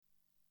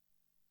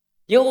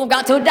You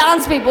got to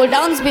dance, people,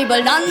 dance,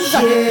 people, dance.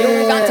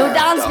 You got to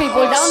dance,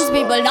 people, dance,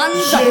 people,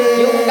 dance.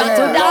 You got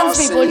to dance,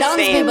 people, dance,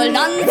 people,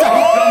 dance.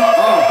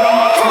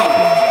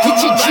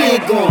 Get your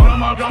jig on. You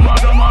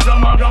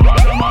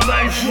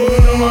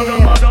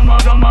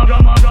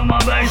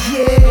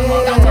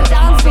got to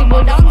dance,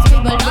 people, dance,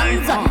 people,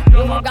 dance.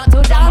 You got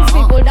to dance,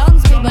 people,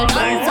 dance, people,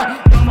 dance.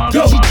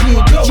 Get your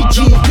jig, get your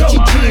jig, get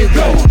your jig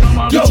on.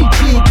 Get your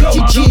jig, get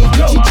your jig,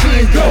 get your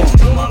jig on.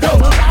 You got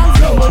to dance,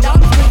 people,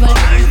 dance, people,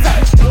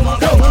 dance. You got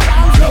to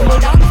dance, people,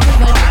 dance,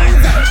 people, dance.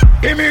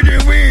 Give me the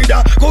weed,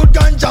 good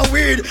ganja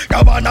weed.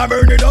 Come on, I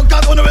burn it down,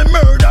 cause when we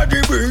murder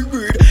the weed.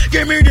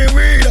 Give me the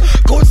weed,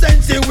 good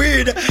sensey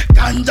weed.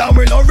 Ganja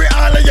will love it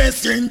all,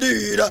 yes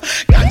indeed.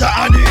 Ganja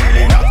and the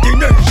healing of the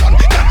nation.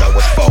 Ganja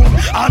was found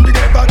on the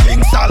grave of King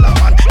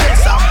Solomon.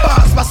 Yes, I'm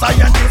past for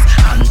scientists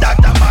and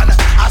Dr. Man.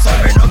 I saw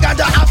me no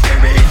ganja after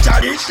me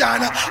tradition.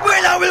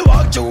 Well, I will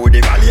walk through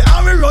the valley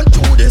and we run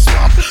through the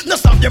swamp. No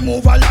stop you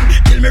move along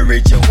till me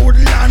reach your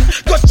woodland.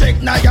 Go check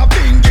now your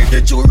bingy,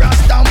 the true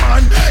Rasta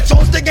man.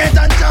 Just to get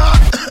and talk.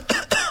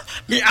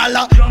 Me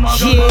Allah. You got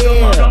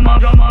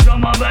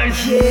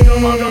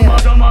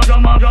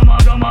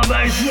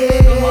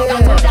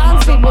to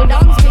dance, people,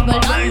 dance, people,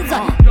 dance.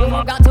 You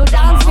got to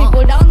dance,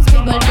 people, dance,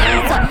 people,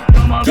 dance.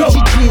 Get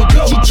your jig,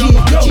 get your jig,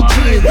 get your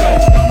jig on.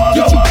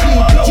 Get your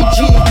jig, get your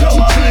jig, get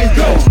your jig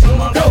on. You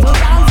got to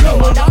dance,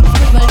 people, dance,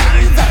 people,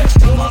 dance.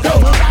 You got to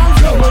dance,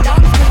 people,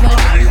 dance, people,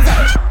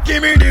 dance.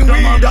 Give me the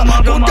weed,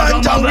 good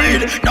ganja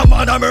weed. No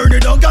matter murder,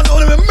 don't cause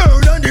only me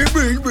murder the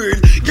breed.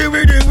 Give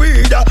me the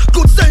weed,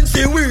 good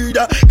sensey weed.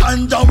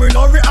 Ganja we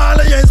love it all,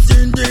 yes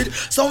indeed.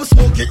 Some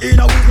smoke it in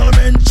a weed, no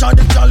mention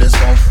the chalice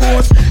come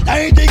forth.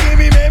 90 give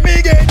me, make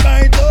me get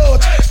my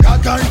thought.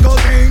 Crack and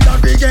cocaine,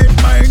 that we get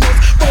minus.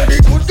 But the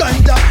good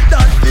ganja,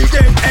 that we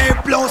get A+.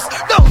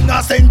 Down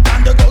a cent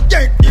and go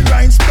get the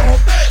right stuff.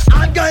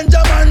 And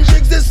ganja man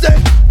shakes the set,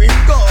 big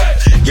up.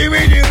 Give me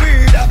the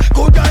weed,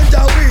 good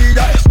ganja weed.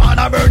 Man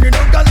a burning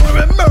up, cause we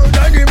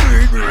murder the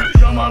breed. You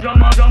got to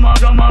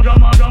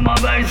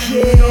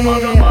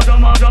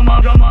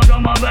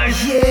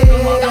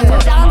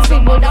dance,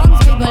 people,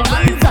 dance, people,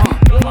 dance.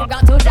 You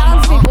got to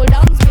dance, people,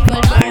 dance,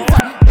 people, dance.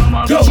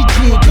 Get your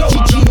jig, get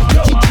your jig,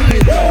 get your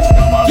jig on.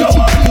 Get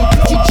your jig,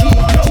 get your jig,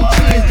 get your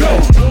jig on.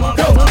 You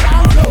got to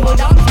dance, people,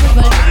 dance,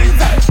 people,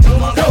 dance. You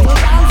got to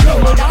dance,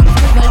 people, dance,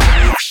 people,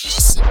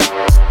 dance.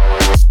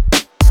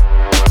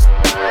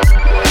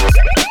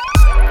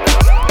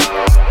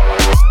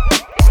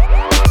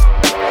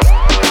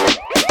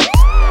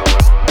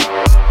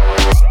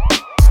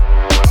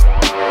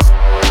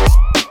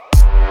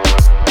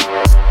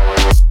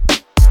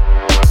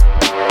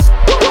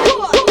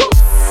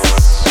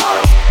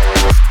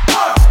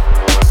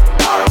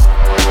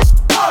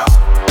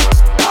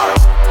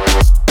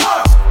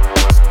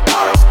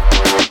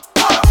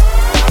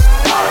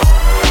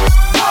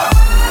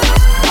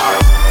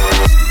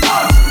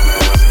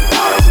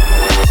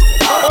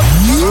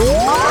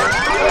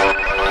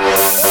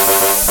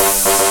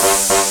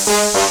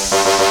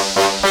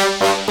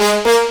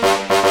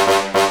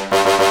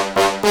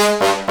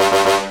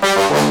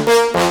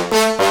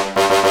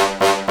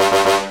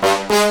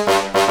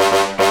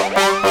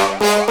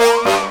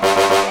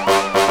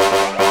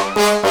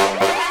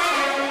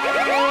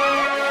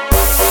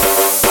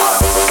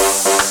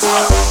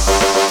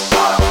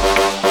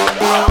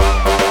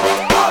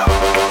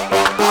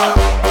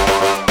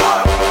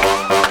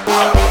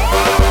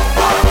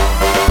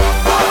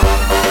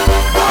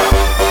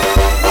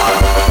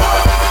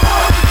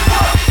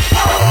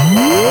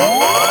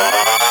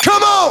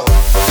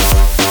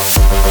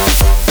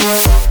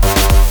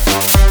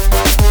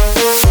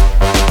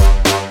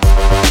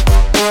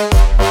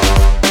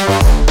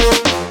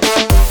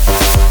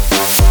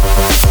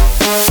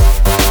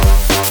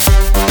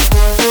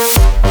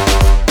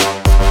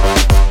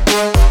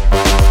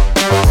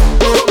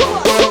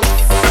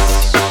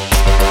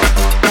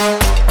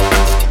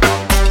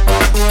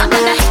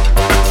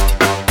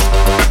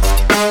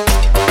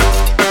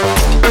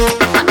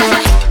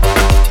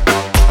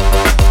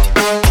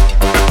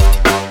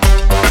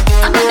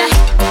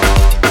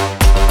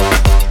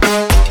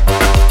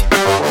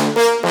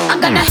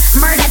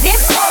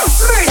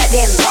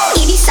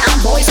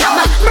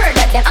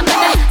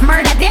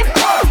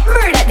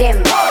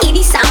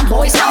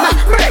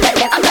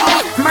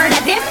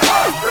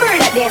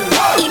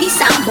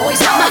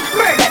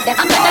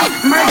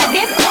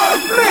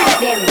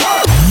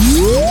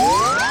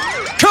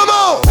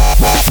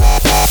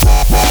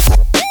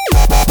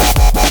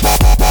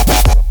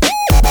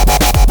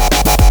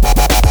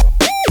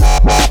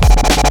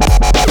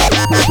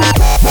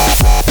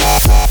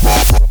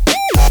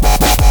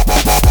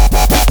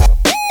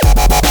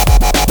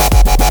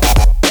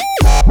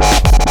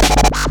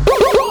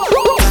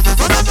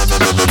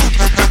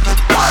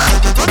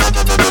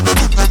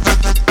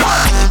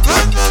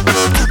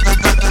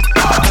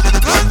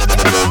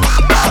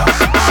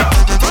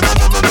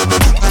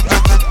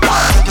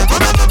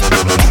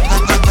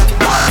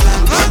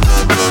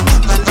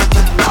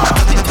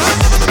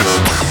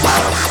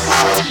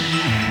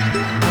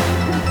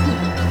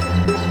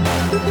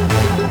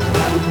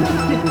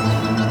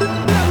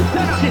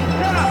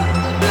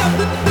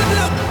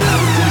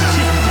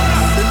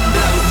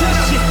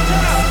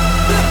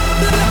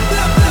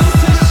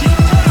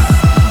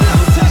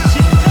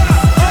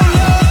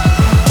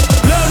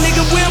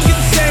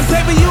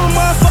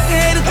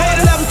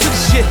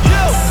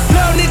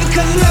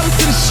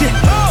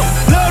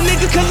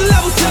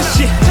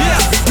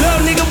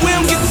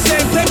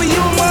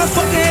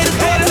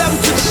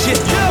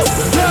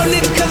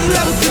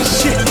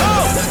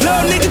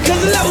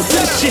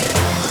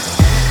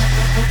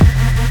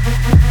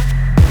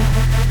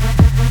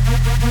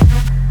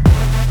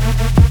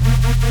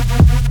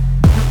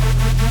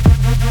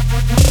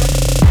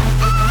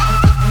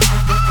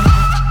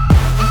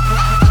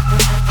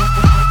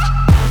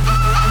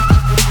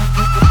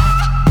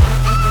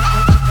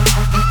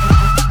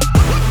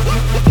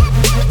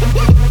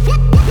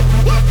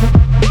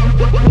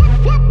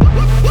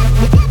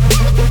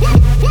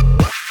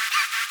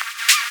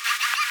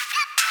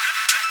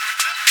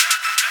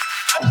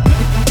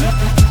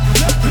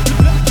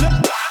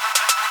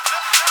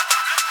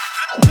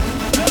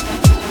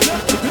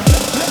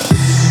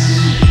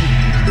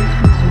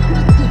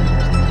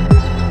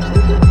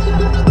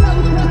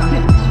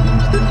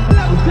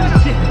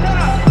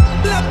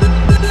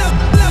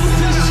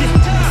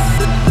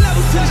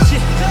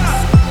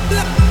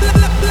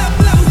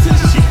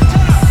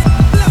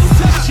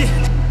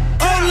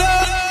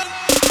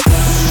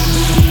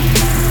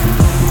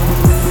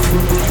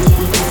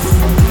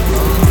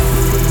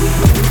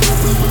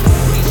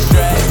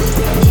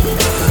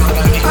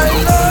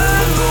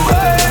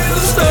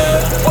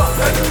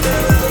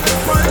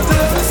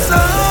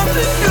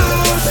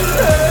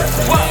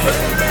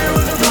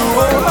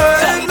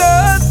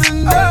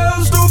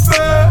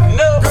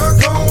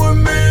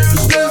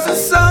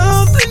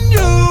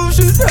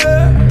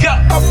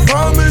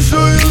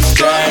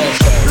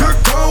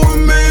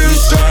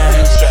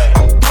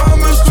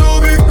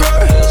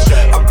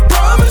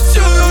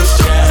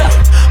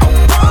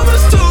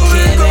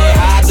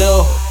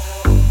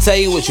 Tell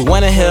you what you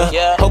wanna hear.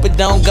 Hope it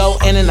don't go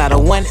in and out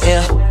of one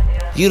ear.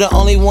 You the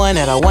only one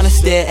that I wanna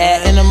stare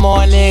at in the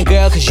morning,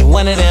 girl, cause you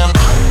one of them.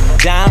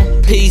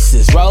 Dime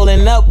pieces,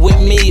 rolling up with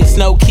me, it's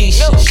no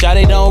Keisha.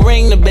 Shawty don't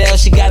ring the bell,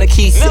 she got a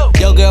key.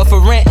 Your girl for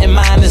rent and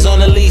mine is on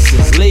the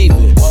leases. Leave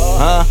it,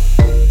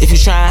 if you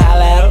try and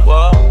holla at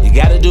her, you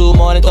gotta do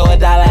more than throw a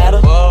dollar at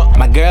her.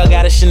 My girl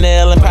got a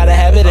Chanel and Prada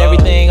habit,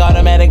 everything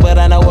automatic, but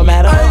I know what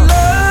matter. I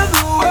love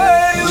the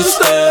way you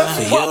stare.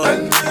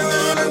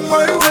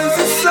 This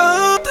is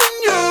something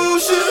you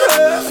should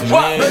have.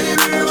 Baby,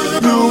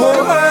 you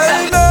won't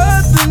have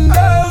nothing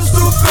else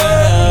to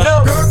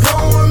fear. Girl,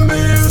 come with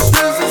me,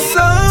 this is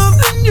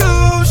something you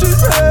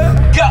should have.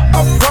 I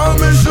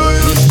promise you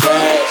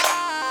stay.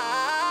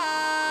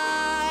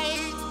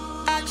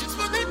 I just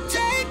wanna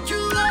take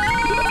you high,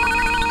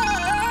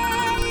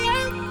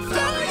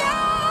 throw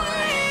your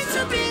hands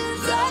up in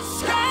the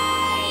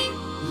sky.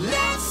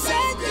 Let's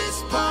set this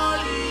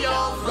party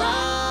on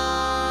fire.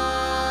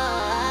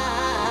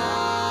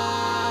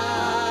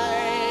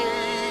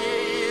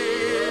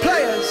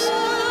 Players,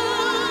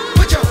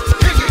 put your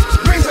pinky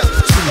rings up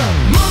to the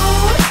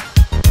moon.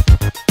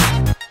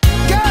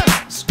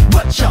 Girls,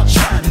 what y'all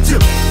trying to do?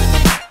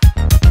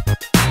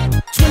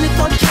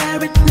 24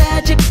 karat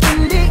magic in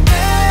the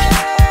air.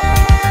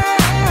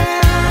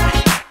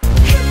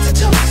 Head to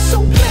toe, so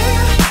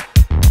clear.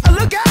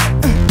 Look out!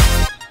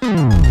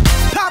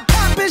 Pop,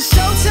 pop, it's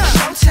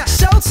showtime.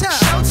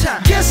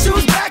 Showtime. Guess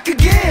who's back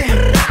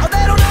again? Oh,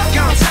 they don't know.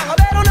 Gone time. Oh,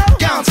 they don't know.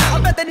 Gone time. I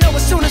bet they know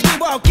as soon as we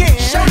walk in.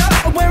 Showed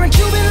up. I'm wearing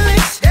Cuban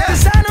links.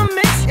 Designer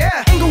mix.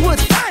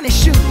 Inglewood's finest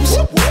shoes.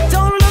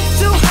 Don't look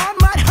too hard,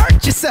 might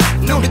hurt yourself.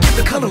 Known to give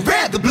the color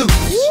red the blues.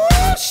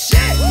 Woo,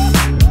 shit.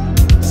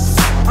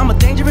 I'm a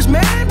dangerous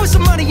man with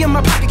some money in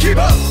my pocket. Keep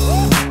up.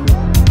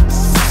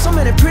 So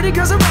many pretty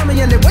girls around me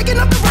and they're waking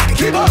up the rocket.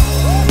 Keep up.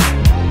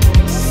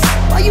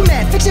 Why you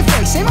mad? Fix your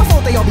face. Ain't my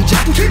fault they all be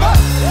jacking. Keep up.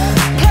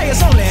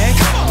 Players only.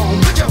 Come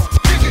on, put your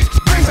pinky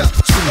rings up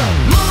to the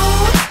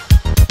moon.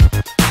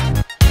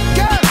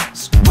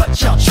 Girls, what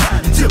y'all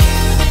trying to do?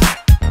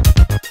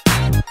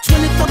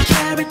 24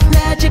 karat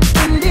magic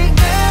in the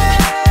air.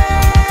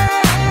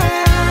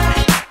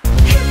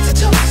 Head to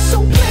toe, so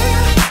clear.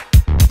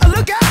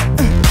 Look out.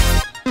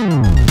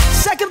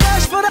 Second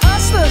verse for the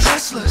hustlers.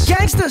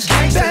 Gangsters.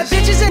 Bad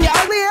bitches and your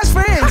ugly ass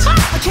friends.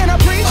 I cannot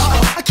preach.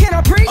 I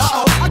cannot preach.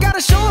 I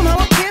gotta show them how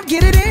a pimp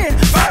get it in.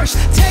 First,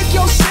 take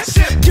your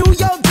sip. Do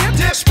your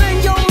dip.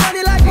 Spend your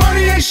money like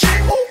money ain't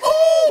shit. Ooh,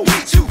 ooh.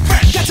 We too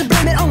fresh. Got to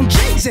blame it on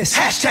Jesus.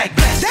 Hashtag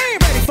blessed. They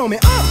ain't ready for me.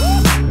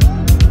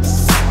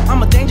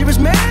 I'm a dangerous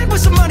man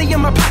with some money in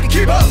my pocket.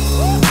 Keep up.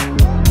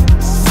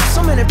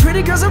 So many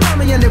pretty girls around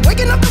me and they're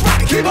waking up the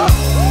rocket. Keep up.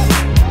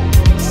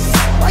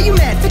 Why you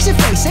mad? Fix your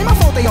face. Ain't my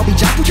fault they all be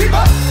jocking. Keep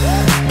up.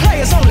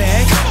 Players only.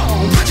 Come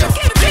on, put your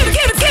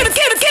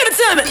give it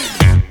to me.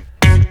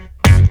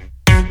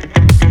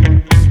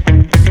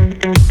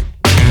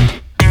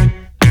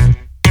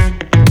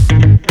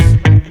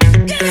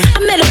 I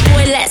met a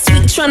boy last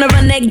week tryna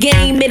run that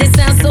game. Made it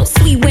sound so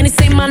sweet when he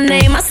say my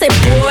name. I said,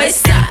 boy,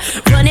 stop,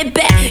 run it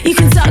back.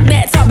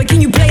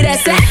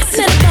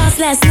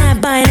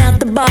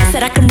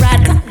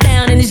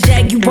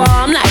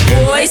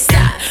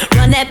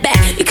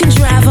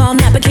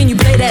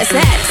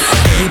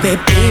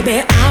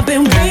 Yeah, I've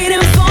been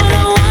waiting for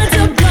the one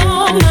to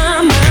blow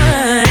my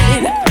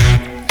mind.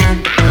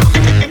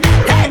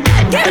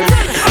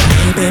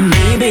 Baby,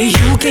 maybe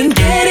you can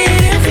get it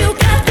if you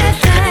got that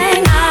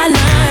thing I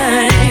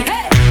like.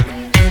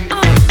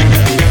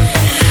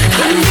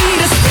 I need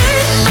a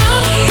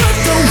stand up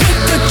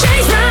with the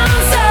chains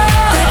round, so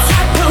the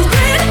type of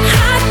red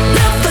hot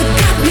love that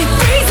got me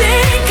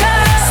freezing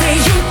cold. Say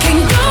you can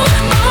go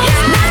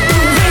on, not the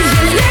way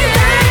you lay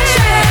that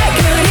track,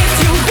 but if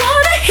you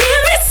wanna hear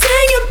me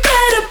sing, you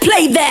better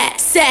play that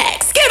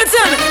sax. Give it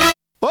to me.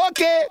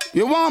 Okay,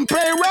 you want to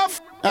play rough?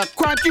 I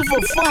crank you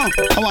for fun.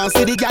 I want to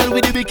see the girl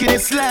with the bikini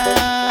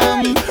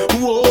slam.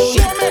 Whoa,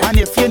 and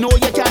if you know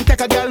you can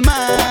take a girl,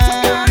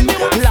 man,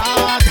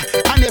 lad.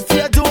 And if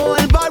you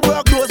doing bad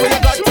work, knows where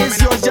you got this,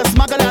 yours just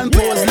muggle and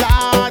pose,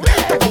 lad.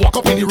 Take a walk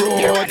up in the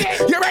road. You ready?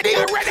 You ready?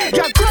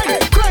 Yeah,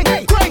 crank.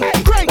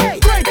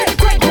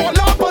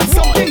 Roll up on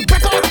something.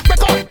 Break off.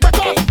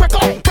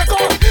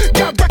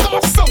 Yeah, break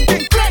off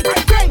something. Crank.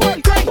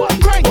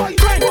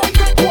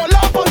 Roll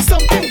up on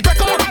something.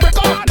 Break off.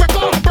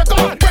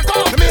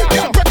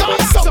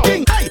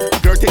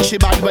 She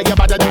bad where you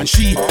badder than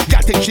she.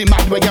 Girl think she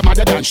mad where you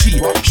madder than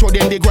she. Show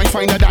them they grind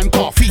finer than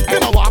coffee.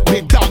 Them a walk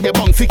big dog, they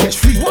bung fi catch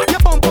free. Your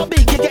bumper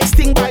big, you get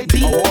sting by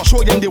bee.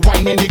 Show them the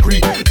wine and degree.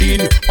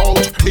 In, out,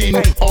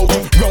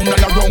 round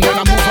and around and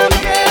I move on.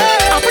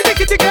 I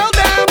predict it, girl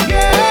down.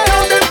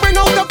 Girl them bring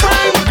out the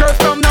prime. Girls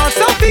from north,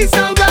 south, east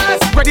and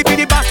west. Ready for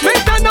the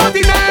bashment and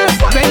naughtiness.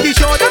 When the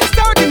show them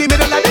start in the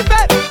middle of the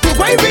fest, who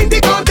going win the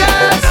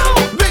contest?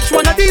 Which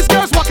one of these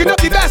girls walking up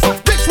the best?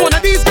 Which one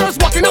of these girls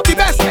walking up the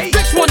best?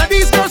 Which one of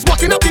these girls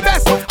walking up the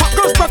best? Hot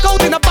girls broke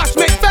out in a bash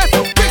make fest.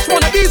 Which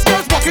one of these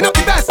girls walking up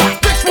the best?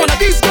 Which one of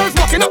these girls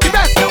walking up the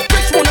best?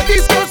 Which one of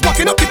these girls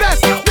walking up the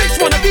best? Which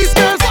one of these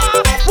girls?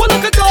 Well,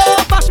 look at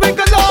all, bash make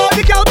a law.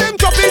 The girl them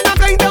dropping and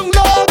going down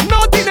low.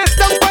 Naughtiness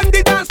down on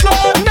the dance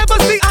floor. Never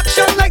see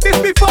action like this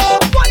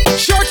before. What?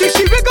 Shorty,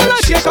 she wiggle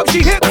and shake up,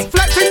 she hips,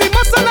 flexing the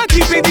muscle and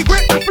keeping the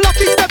grip.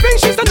 Fluffy stepping,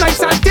 she's a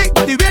nice and thick.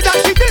 But the way that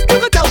she did, you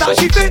could tell that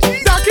she fit.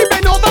 Darky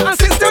bend over and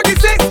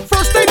 636.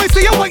 First time I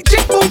see a white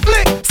chick boom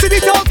flick. See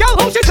the tall gal,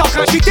 how she talk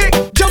and she tick.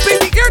 Jump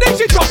in the ear, then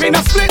she drop in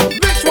a split.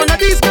 Which one of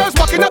these girls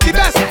walking up the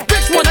best?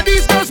 Which one of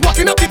these girls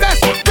walking up the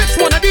best? Which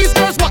one of these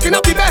girls walking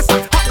up the best?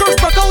 Hot girls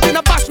broke out in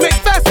a bash make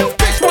fest.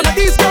 Which one of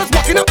these girls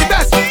walking up the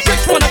best?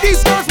 Which one of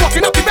these girls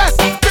walking up the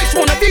best? Which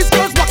one of these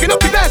girls walking up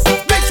the best?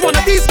 Which one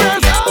of these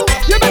girls?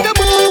 You better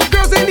move,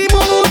 girls in the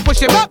mood.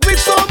 Push him up with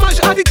so much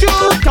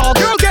attitude. Tall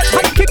girl get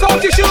high, kick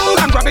off your shoes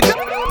and grab it up.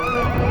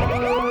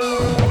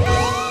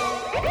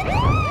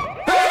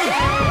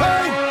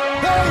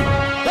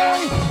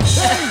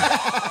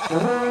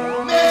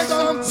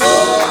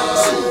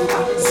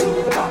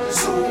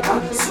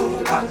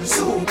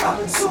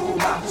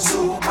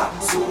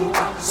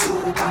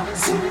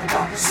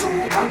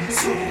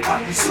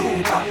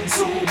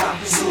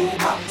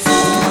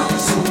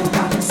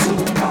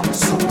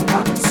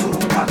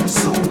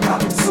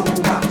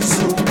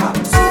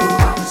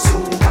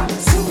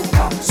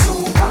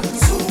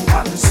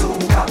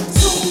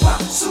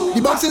 The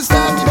bouncing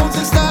stop, the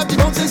bouncing stop, the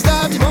bouncing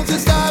stop, the bouncing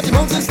stop, the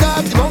bouncing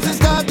stop, the bouncing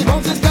stop, the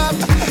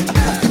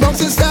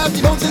bouncing stop,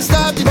 the bouncing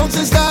stop, the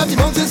bouncing stop, the bouncing stop, the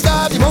bouncing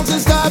stop, the bouncing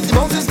stop, the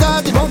bouncing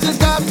stop, the bouncing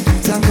stop.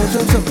 Tango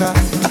jump soca.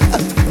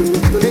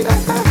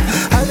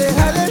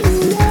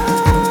 Hallelujah.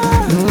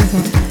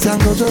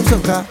 Tango jump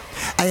soca.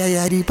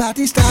 Ay, the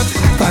party start.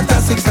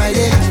 Fantastic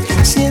Friday.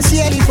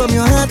 Sincerely from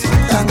your heart.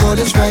 Tango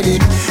this Friday.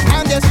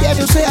 I'm just here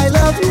to say I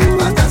love you.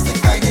 Fantastic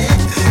Friday.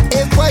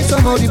 If boys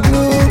somehow the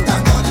blue.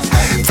 Tango this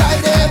Friday.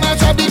 Friday,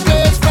 match up the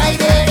place.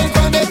 Friday, in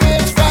front of the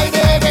place.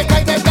 Friday, red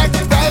light and black.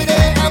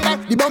 Friday, I'm back.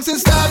 The bouncing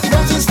stop, the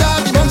bouncing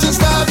stop, the bouncing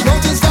stop, the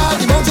bouncing stop,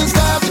 the bouncing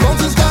stop, the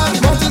bouncing stop,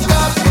 the bouncing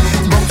stop.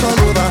 The bounce all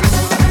over.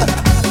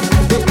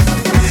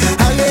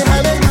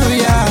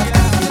 Hallelujah.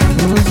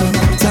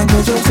 Tango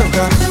jump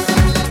soca.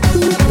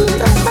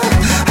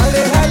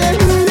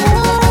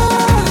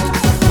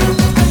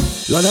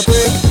 Lord, I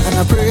pray and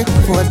I pray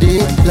for a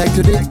day like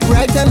today,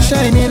 bright and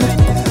shining.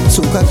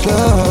 Soca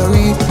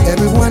glory,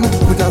 everyone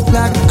with a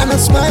flag and a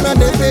smile on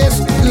their face.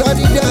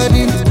 Lordy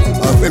daddy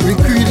of every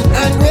creed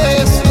and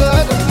race,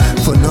 Lord.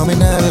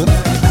 Phenomenal,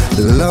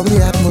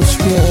 lovely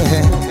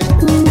atmosphere.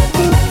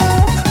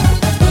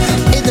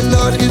 If the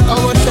Lord is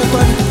our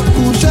shepherd,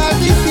 who shall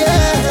be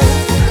feared?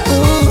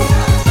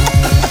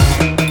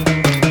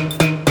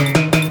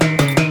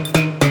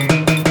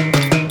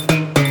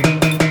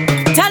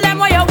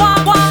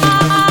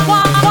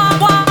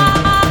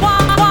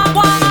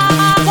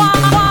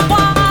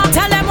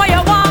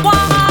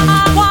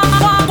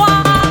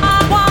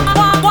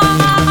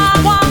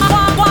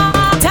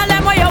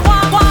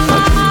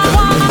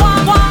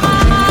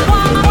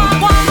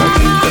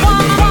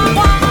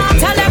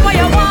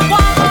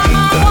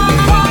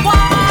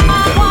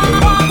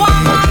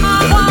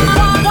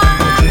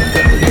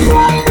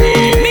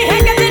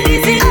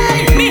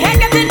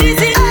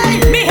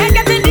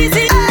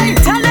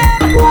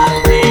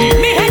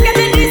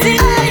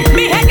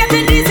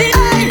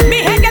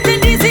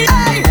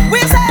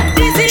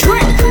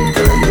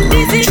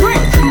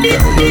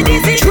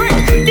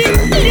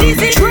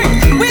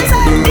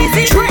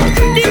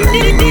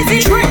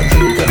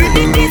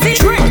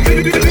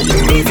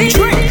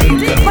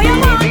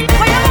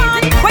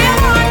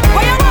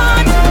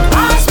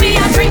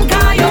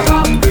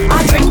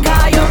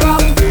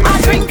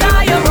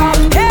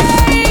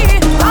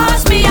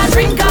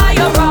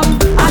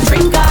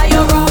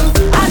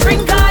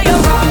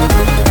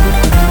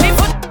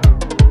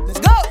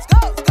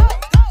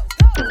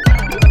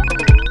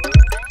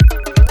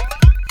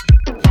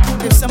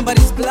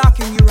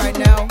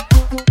 yo.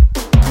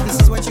 This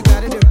is what you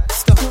gotta do.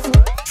 Stop.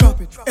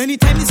 Drop it.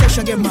 Anytime the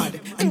session get mad,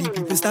 and the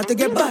people start to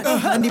get bad,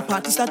 and the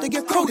party start to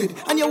get crowded,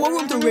 and you want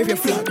room to wave your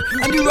flag,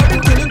 and the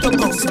rubbing killing to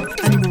bouncing,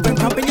 and the moving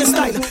cramping your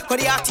style, cause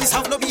the artists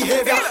have no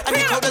behavior, and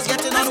the crowd is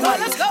getting on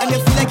wild, and you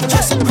feel like you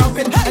just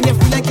cramping, and you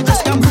feel like you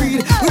just can't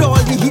breathe, with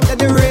all the heat that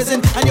they're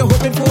raising, and you're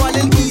hoping for a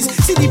little ease.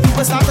 See the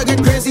people start to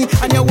get crazy,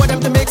 and you want them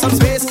to make some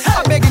space.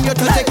 I'm begging you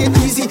to take it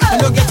easy,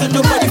 and don't get to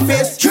nobody's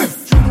face.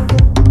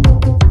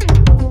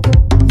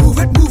 Move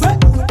it, move it.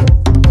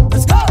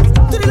 Let's go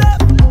to the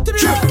left, to the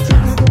right.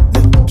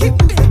 Keep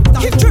moving,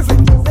 keep driven.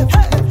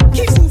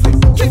 Keep moving,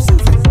 keep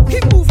moving,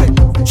 keep moving.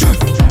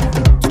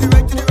 To the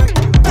right, to the right.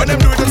 When them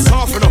do it, it's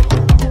soft enough.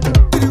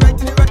 To the right,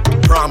 to the right.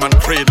 Pram and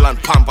cradle and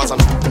pampers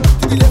and To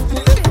the left, to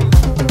the left.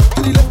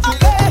 To the left.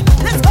 Okay,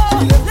 let's go,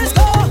 let's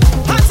go.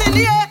 Hands in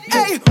the air,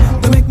 hey.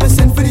 Don't make me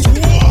send for the jump.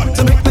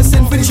 Don't make me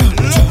send for the jump.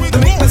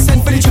 Don't make me send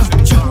for the jump.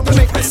 Don't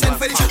make me send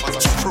for the jump.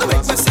 Don't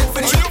make me send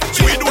for the jump.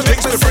 we do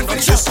things different on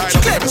this side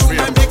of the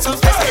hemisphere.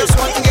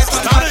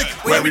 Static,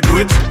 where we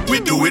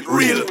do it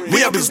real.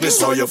 We are business,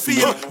 so you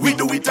feel. We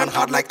do it and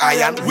hard like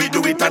iron. We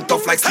do it and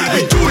tough like steel.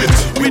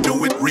 We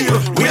do it real.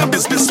 We are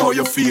business, so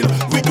you feel.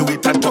 We do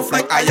it and tough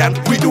like iron.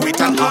 We do it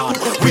and hard.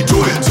 We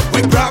do it.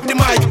 We grab the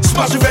mic,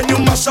 smash the venue,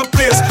 mash up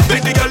place.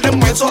 Make the girl them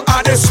mind so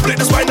hard they split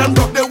the spine and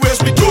drop their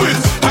waist. We do it.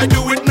 I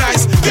do it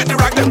nice. Get the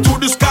rag them to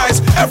the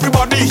skies.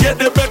 Everybody here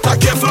they better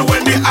careful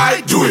when the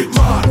I do it.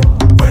 Man,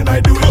 when I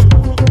do it,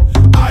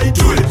 I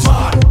do it.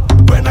 Man,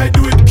 when I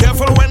do it,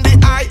 careful when the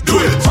I do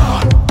it.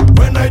 Man,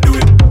 when I do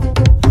it,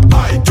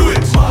 I do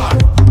it. Man,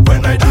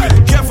 when I do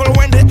it, careful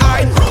when the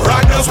I.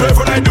 Rag does wave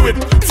when I do it.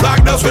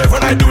 Flag does wave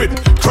when I do it.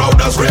 Crowd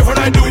does wave when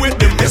I do it.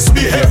 They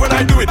misbehave when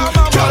I do it.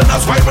 Girl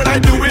does wave when I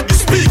do it. The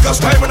speakers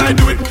time when I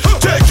do it.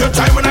 Take your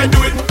time when I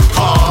do it.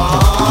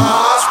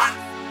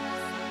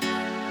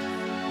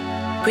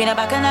 Queen of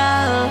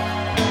Bacchanal.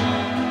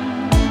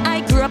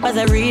 I grew up as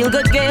a real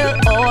good girl,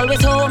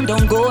 always home,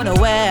 don't go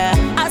nowhere.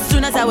 As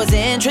soon as I was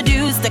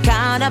introduced to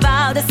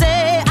carnival, they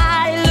say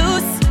I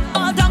loose,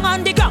 all down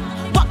on the ground,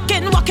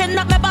 walking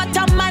up my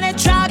bottom, and it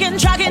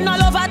dragging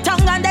all over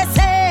tongue, and they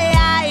say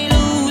I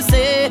lose.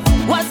 It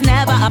was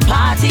never a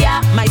party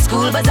at my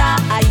school bazaar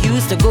I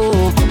used to go,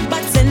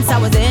 but since I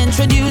was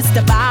introduced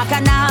to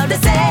Bacchanal, they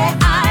say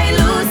I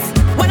lose.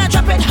 When I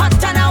drop it hot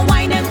and I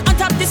whine it on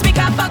top the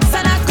speaker box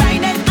and I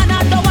grind it, and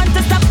I don't want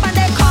to stop and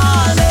they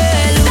call me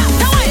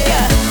loose.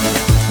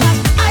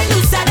 I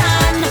looser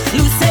than,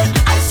 loose it,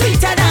 I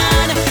sweeter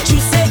than,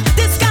 juice it.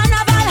 This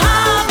carnival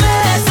have me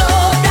so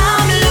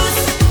damn loose.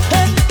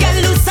 Get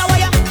loose, how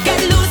ya?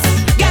 Get loose,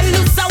 get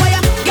loose, how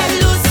ya? Get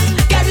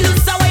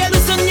loose, how ya?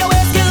 Loosen your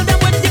waist, kill them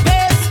with the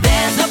pace.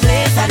 There's no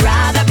place I'd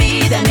rather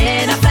be than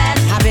in a flat,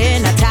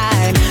 having a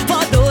time.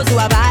 For those who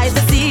have eyes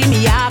to see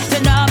me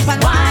acting up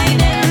and whining.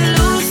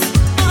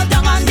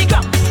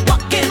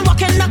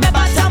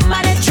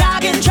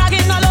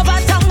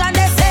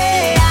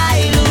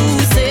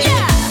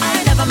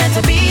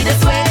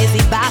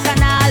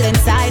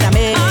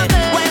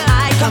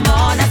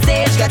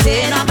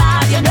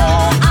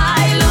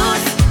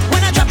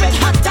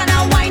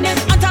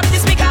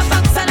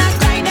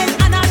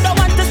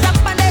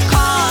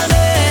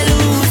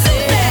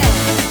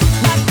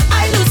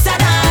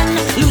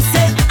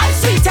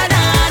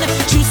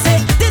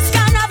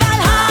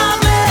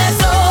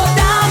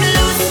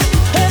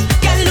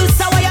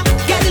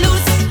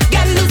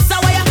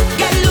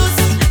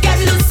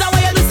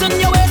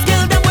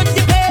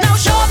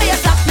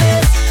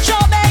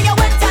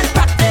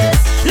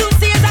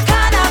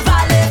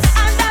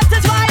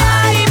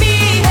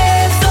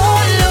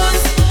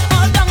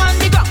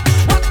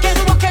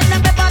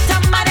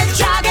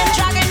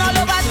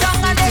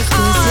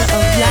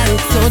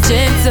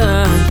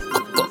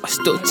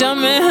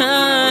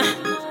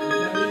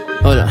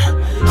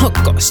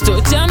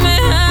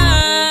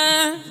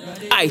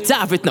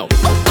 Have it now.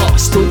 Oh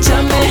gosh, don't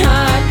jam me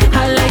hard.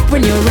 I like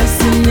when you're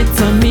resting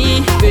it on me,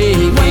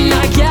 babe. Why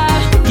not,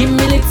 girl? Give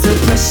me little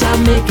pressure,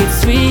 make it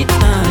sweet.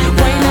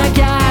 Why not,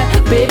 girl?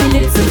 Baby,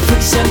 little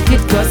friction,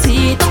 it cause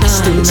heat.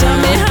 Don't jam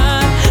me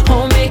hard.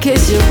 Oh, make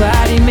it your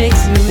body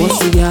makes me weak. What's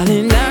the girl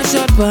in that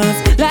short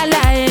pants? La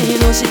la, you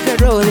know she can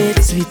roll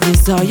it.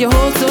 Sweetness, how you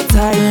hold so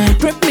tight.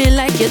 Grip me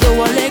like you don't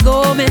want to let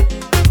go of me.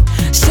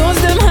 Shows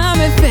them how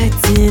I'm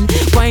affecting.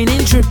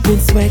 Whining, dripping,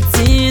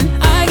 sweating.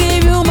 I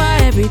gave you my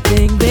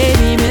everything,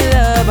 baby, me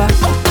lover.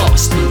 Oh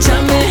gosh,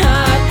 jam me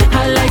hard.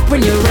 I like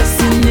when you're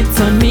resting it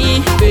on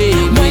me, baby.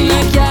 Why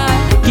not, girl?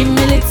 Give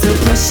me little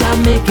pressure,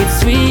 make it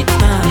sweet.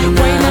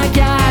 Why not,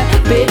 girl?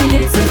 Baby,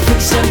 little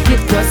friction,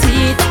 it cause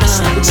heat.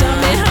 Jam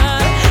me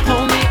hard.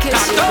 Oh, make it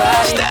your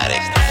body.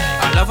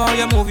 I love how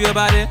you move your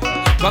body.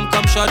 Come,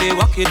 shawty,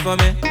 walk it for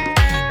me.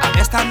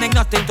 I'm standing,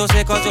 nothing to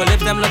say, cause your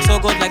lips them look so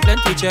good like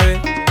plenty cherry.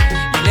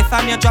 You lift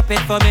and you drop it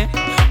for me.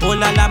 Oh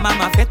la la,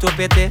 mama, fit to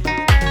pity.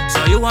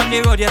 So you on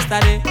the road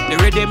yesterday, the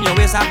rhythm your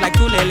waist up like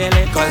two lele.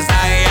 Cause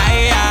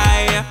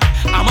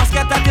I must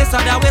get a taste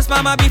of that waist,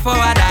 mama, before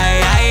I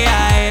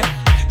die.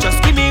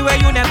 Just give me where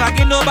you never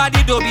give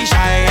nobody, don't be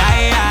shy.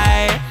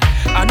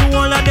 I know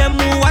all of them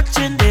who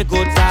watching, they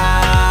go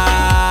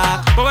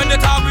talk. But when they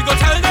talk, we go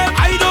tell them,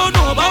 I don't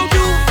know about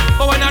you.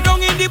 But when I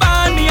down in the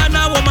band, me and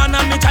a woman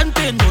and me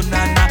chanting, no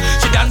nana.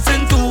 She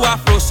dancing to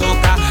Afro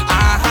soca.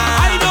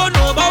 I don't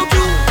know about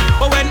you.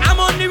 But when I'm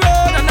on the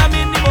road and I'm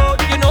in the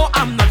boat, you know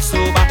I'm not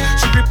sober.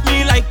 She grip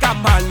me like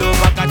I'm all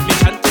over, got me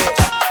chanting.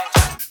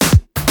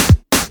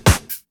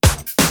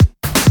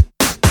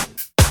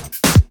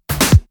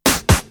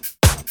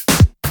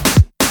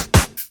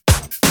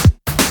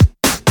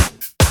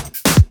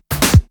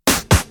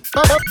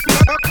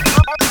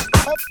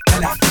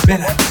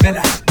 Bella,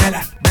 Bella,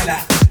 Bella, Bella,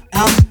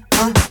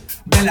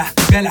 Bella,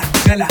 Bella,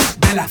 Bella,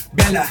 Bella,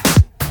 Bella,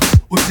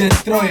 os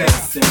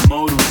Destroyers.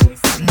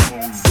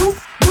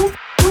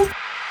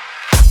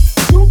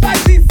 Não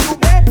faz isso,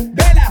 Bella,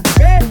 Bella,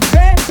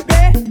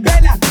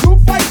 não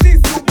faz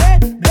isso, Bella,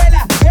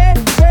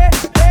 Bella,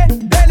 não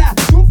faz isso, Bella, Bella,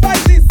 não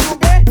faz isso,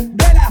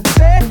 Bella,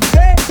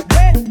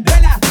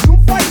 Bella,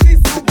 não faz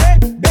isso,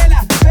 Bella,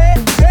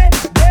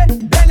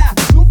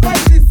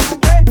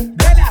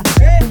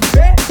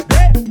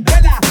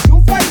 Bella,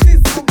 não faz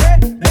isso,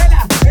 Bella,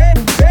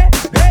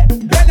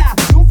 Bella,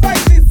 não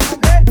faz isso,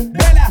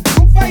 Bella,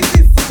 não faz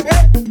isso,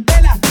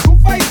 Bella, não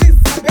faz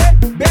isso,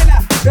 Bella,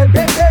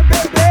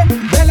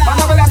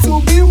 Manda Bella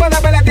subiu,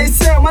 Manda Bella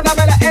desceu, Manda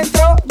Bella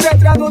entrou,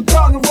 entra no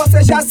trono,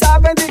 vocês já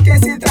sabem de quem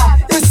se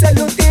trata. Isso é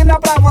lutina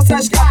pra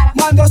vocês cá.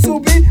 Mandou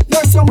subir,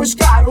 nós somos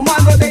caros.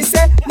 Mandou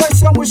descer, nós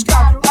somos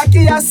caros.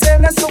 Aqui a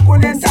cena é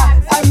suculenta.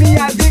 A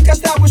minha dica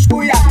está a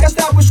buscuia, que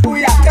está a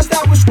buscuia, que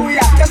está a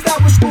buscuia, que está a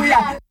buscuia.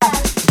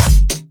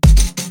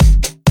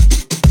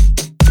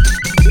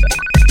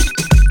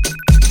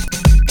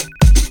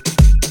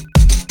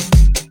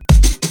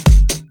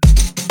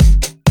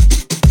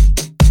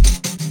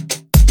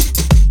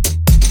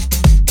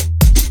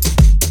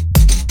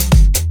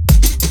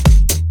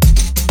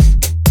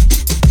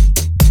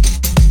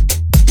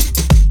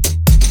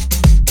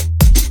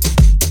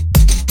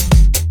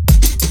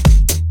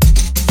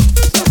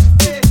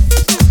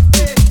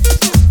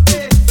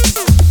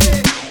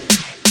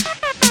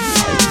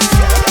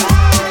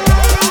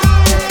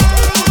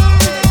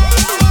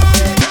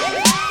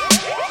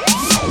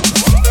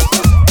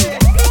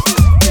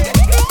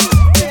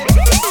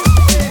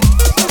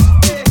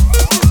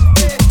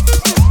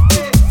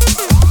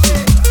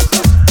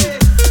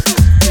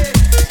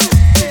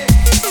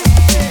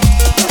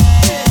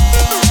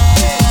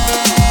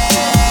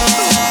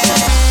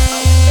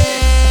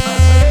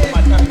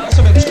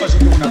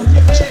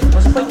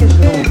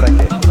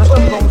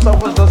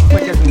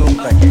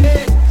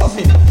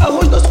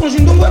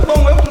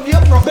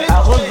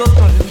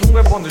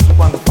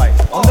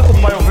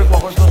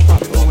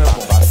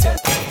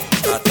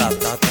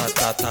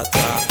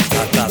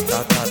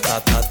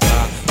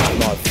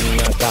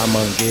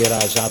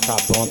 Já tá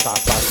pronta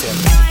pra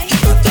sentar.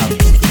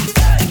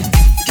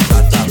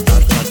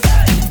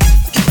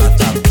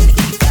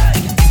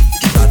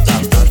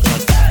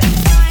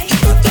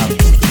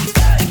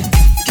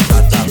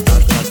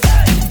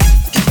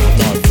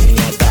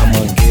 Novinha da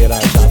mangueira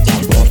já tá pronta pra sentar. Novinha da mangueira já tá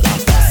pronta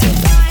pra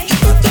sentar.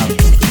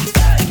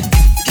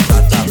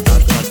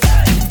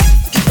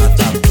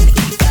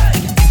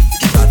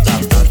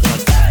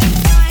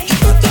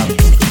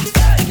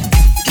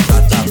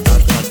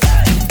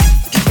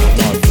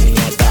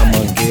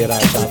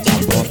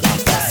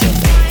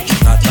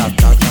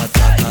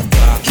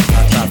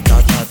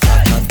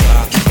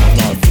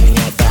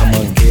 Novinha da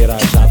mangueira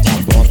já tá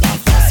pronta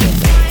pra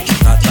sentar.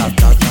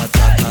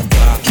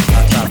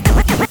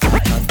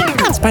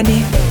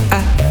 Spanny,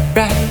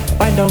 right,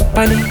 why don't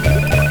funny?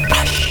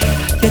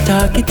 You're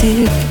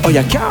talkative, oh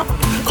you can't,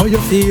 how you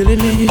feeling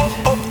it?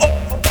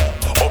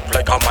 Up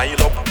like a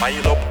mile up,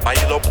 mile up,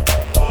 mile up,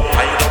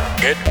 mile up.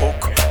 Get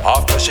hooked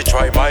after she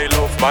try my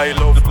love,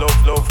 love.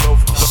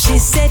 She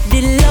said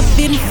the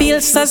loving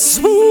feels so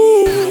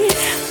sweet.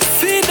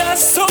 Feed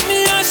us to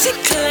me and she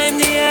climbed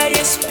the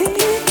highest peak.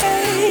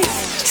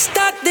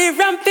 Start the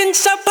ramping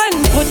up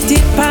and put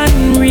it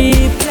on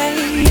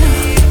replay.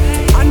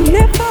 I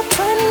never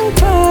pan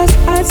cause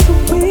as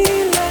we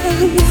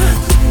lay.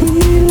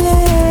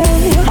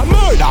 A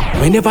murder.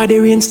 Whenever the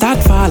rain start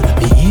fall,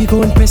 the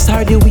ego and press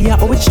hard, the way I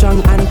always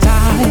strong and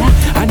tall.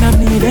 And I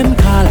mean them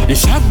call the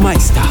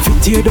Shagmeister.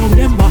 Fit tear down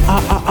them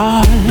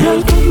all.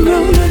 Girl come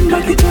round and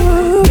back it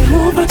up. Them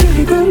over to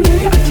the ground,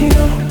 they at you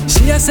know.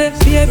 She a said,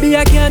 baby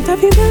I can't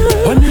have you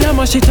now. When me a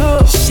mash it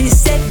up. She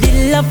said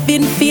the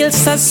loving feels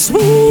so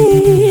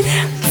sweet.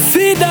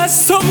 Feed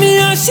us to me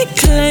and she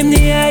climbed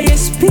the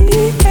highest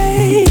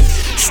peak.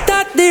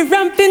 Start the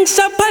ramping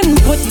up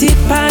and put it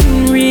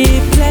on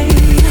replay.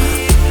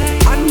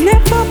 I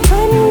never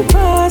pan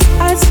cause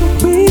as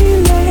we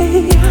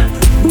lay.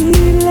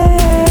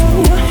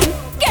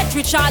 Get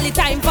rich all the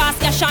time, fast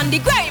cash on the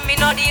grind. Me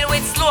no deal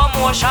with slow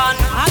motion.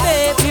 I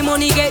bet me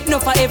money get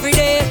enough for every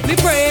day. Me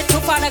pray to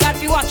Father God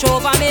fi watch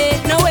over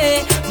me. No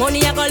way,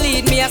 money a go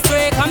lead me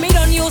astray. Cause me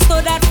don't used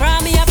to that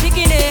from me a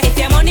picking it. If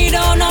your money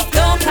don't up,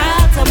 don't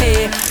call to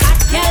me. I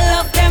can't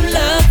love them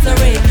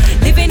luxury.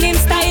 Living in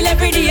style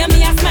every day,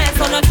 me a smile.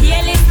 So no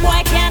careless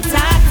boy can't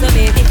talk to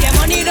me. If your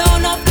money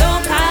don't up, don't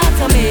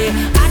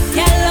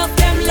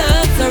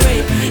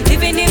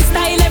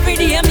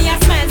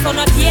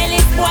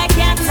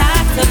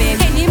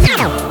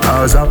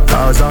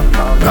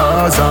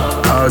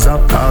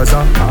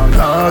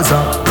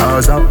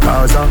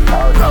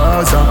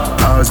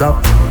Gaza.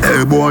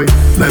 Hey boy,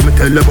 let me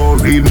tell you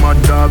about real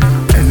mad dog.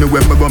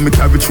 Anywhere me go, me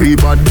carry 3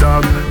 bad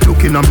dog.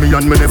 Looking at me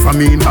and me never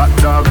mean hot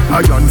dog.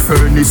 Iron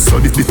furnace, so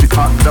this is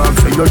hot dog.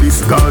 Say you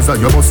this Gaza,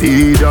 you must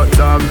see that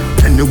dog.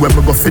 Anywhere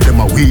me go, feed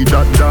them a weed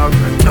that dog.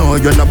 No,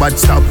 you're not bad,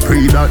 stop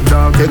pre that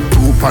dog. Take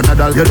 2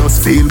 Panadol, you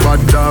just feel bad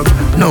dog.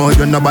 No,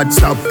 you're not bad,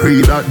 stop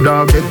pre that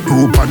dog. Take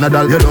 2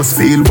 Panadol, you just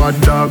feel bad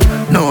dog.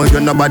 No,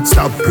 you're not bad,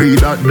 stop pre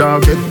that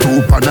dog. Take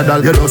 2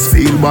 Panadol, you just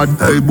feel bad.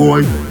 Hey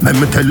boy, let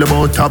me tell you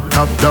about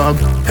top dog.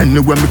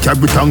 Anywhere me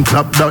carry tongue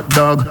clap that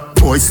dog.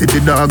 Boy see the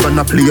dog and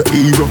I play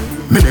ego.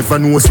 Me never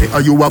know say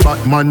are you a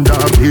Batman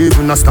dog.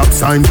 Even a stop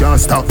sign can't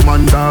stop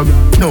man dog.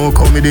 No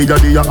comedy a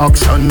the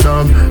action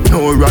dog.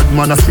 No rad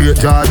man a straight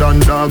Jordan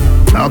dog.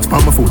 Dogs pa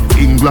my foot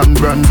England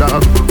brand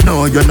dog.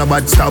 No you're not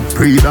bad stop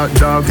pre that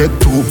dog. Take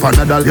 2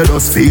 Panadol you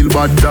just feel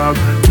bad dog.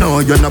 No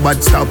you're not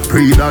bad stop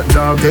pre that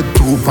dog. Take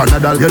 2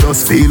 Panadol you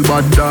just feel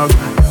bad dog.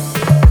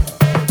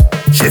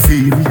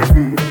 Sheffield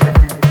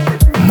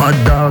mad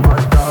dog.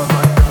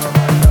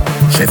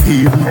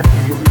 Sheffield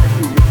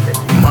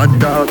mad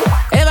dog.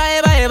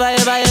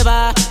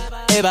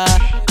 Eva.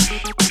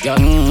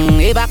 Young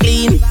Eva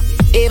clean.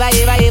 Eva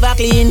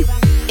clean.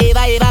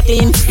 Eva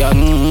clean.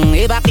 Young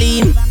Eva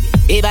clean.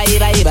 Eva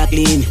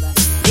clean.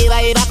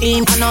 Eva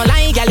clean. I no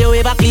lie, girl, you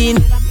Eva clean.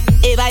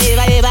 Eva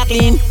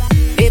clean.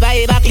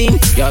 Eva clean.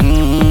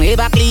 Young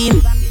Eva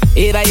clean.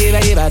 Eva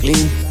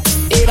clean.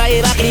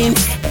 Eva clean.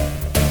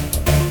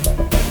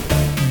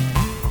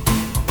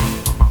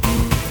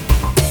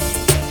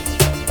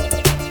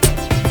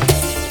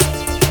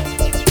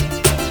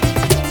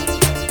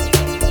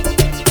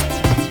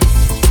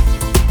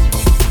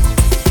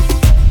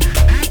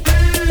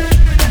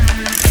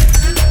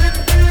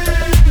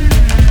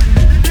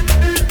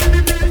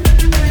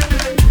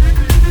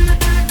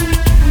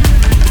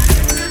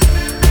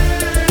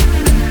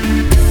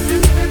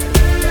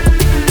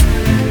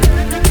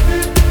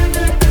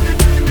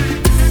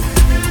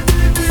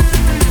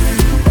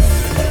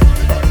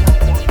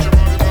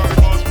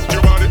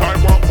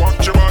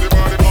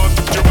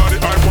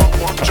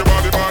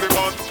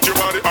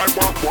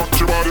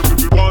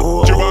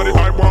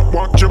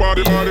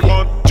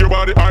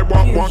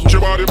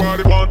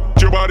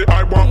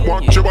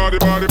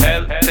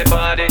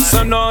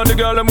 So now the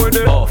girl I'm with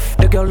it.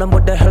 The girl I'm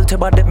with the healthy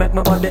body make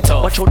my body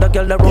tough. Watch how the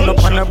girl that roll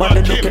up on her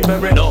body looking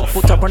very rough.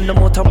 Put her on the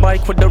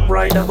motorbike with the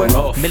rider way.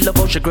 Me love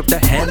how she grip the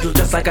handle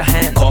just like a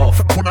hand.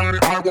 Put on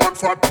it, I want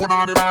fat. Put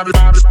on it, the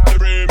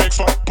remix.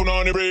 Fat, put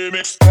on the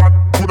remix. Fat,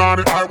 put on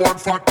it, I want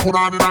fat. Put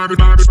on it, the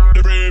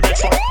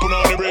remix. Fat, put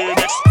on the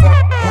remix.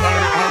 Fat, put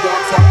on it, I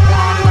want fat. Put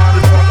on it,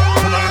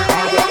 put on it,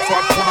 I want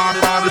fat. Put on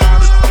it,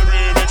 the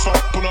remix.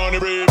 Fat, put on the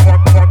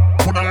remix. Fat,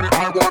 put on it,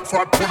 I want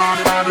fat. Put on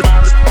it, the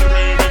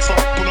remix.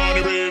 Fat, put on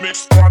the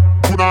remix. Fat,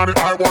 put on it,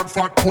 I want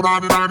fat. Put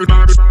on it,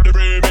 the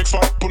remix.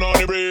 Fat, put on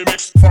the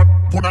remix. Fat,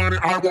 put on it,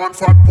 I want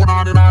fat. Put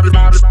on it, the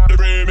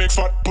remix.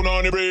 Fat, put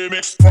on the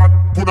remix. Fat,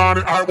 put on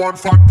it, I want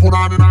fat. Put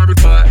on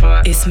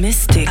it, it's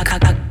mystic.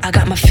 I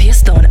got my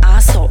face done,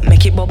 ass up,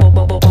 make it bubble.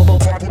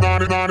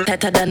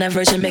 Better than a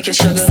virgin, make it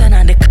sugar. Stand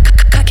on the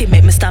cocky,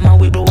 make me stand my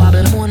wibble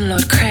wobble. One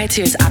Lord cry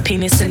tears, our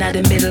penis in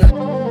the middle.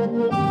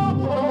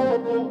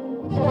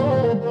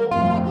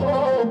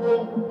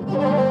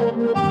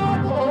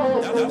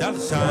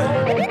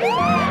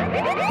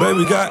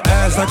 Baby got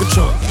ass like a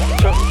trunk.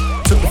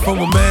 Took it from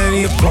a man,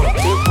 he a punk.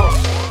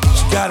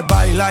 She got a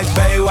body like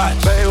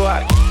Baywatch.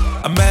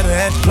 I met her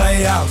at the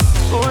Playhouse.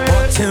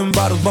 Bought 10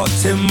 bottles, bought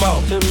 10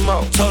 more.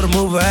 Told her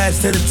move her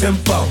ass to the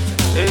tempo.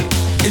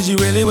 Is you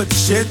really with the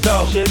shit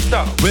though?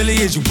 Really,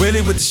 is you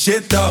really with the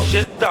shit though?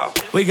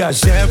 We got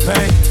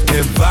champagne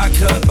and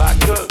vodka.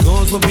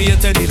 Goons with me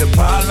if they need a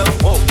problem.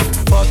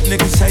 Fuck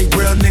niggas, hate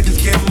real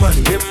niggas, get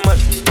money.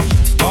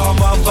 All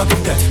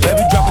motherfucking day.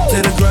 Baby, drop it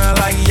to the ground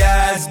like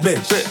yes,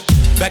 bitch.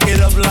 Back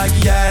it up like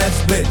yes,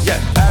 bitch.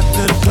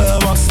 After the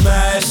club, I'll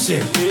smash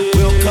it.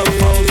 We'll come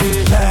home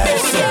with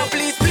passion.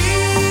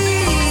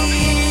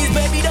 Please,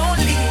 baby, don't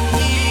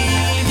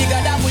leave. You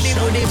got that booty,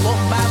 boom,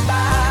 bam,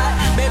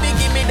 bam. Baby,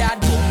 give me that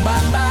boom,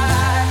 bam,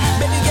 bam.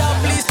 Baby girl,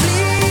 please,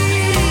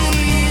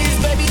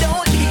 baby,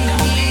 don't leave.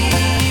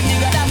 You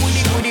got that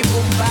booty,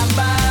 boom, bam,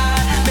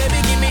 bam. Baby,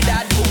 give me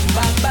that boom,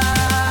 bam, bam.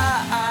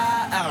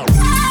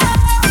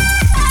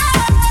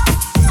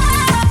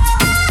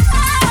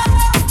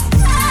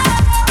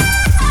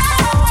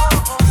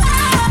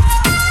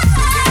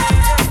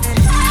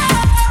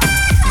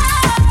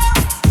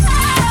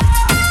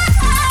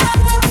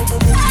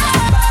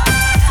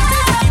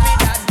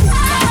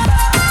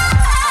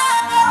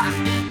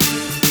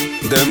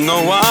 Them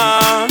no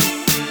one,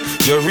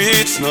 you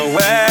reach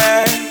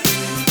nowhere.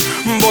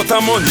 But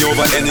I'm money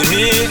over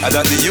enemy, and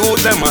that the youth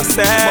them a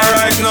say. But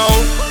right now,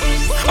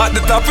 at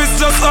the top it's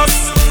just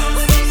us.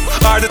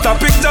 Or the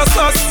topic just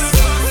us.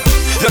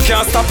 You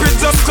can't stop it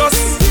just us.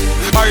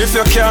 Or if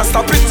you can't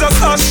stop it just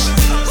us.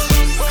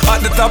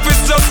 At the top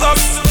it's just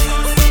us.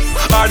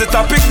 Or the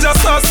topic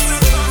just us.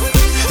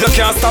 You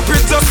can't stop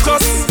it just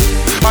us.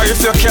 Or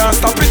if you can't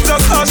stop it,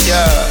 just hush.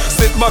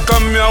 Sit back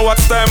on me and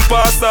watch time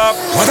pass up.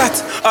 What that?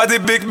 Or the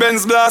big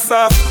Benz blast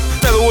off.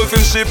 Tell the wolf in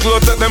sheep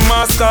clothes that them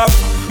mask off.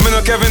 Me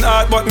no Kevin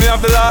Hart, but me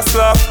have the last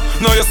laugh.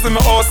 Now you see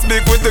me house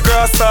big with the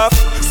grass off.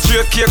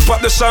 Straight cake,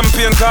 pop the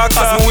champagne cocks.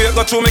 As me wait,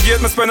 go through me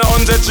gate, me spend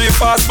 100 G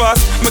fast.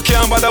 Me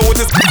can't bother with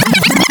this.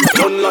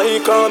 Done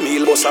like a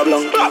meal, bossa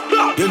blanc.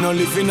 You no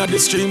live in the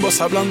stream,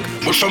 bossa blanc.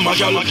 But from a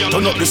gal,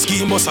 turn up the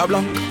scheme, bossa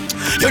blanc.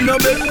 You know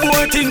big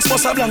boy things,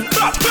 bossa blanc.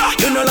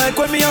 You know like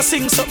when me a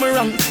sing something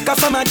wrong. Cause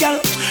from a gal,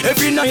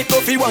 every night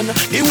coffee one.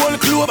 The whole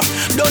club,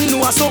 don't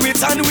know so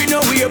it's and we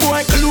know we a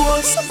boy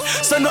close.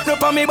 So nothing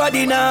up on me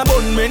body now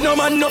bun me. No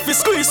man no fi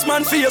squeeze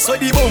man face with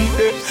the bum.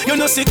 You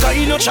know sick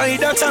I no try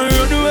that and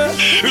run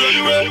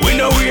away. We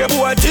know we a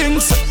boy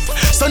things.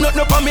 So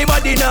nothing up on me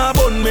body now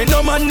bun me.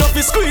 No man no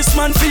fi squeeze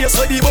man face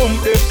with the bum.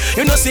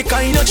 You know sick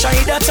I no try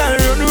that and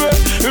run away.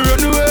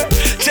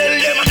 Tell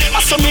them I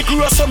saw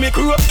me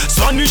grow,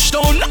 Spanish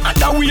town,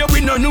 that way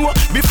we no know.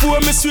 Before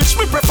me switch,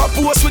 me prefer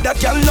post with a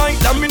gal like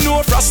that. Me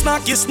know frost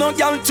knock is no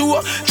gal too.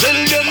 Tell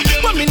them,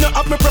 but me no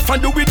have me prefer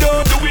do it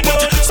down.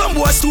 But some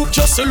boys stoop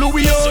just to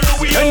Louis out.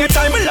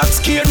 Anytime me lock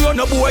scared run,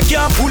 a boy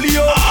can't pull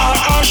you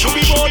out. Should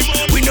be boy,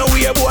 we know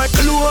we a boy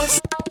close.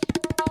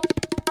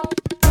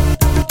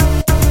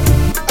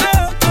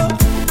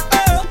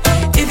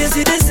 If you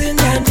see this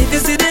Indian, if you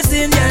see this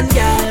Indian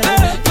girl,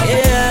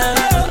 yeah.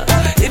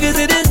 If you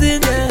see this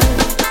Indian,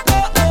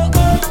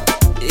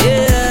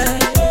 yeah.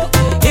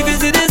 If you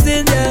see this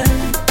Indian,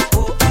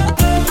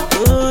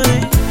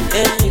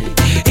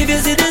 if you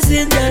see this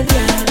Indian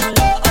girl,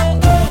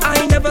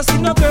 I never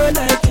seen no girl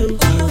like you.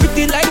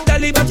 Pretty like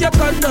Dolly, but your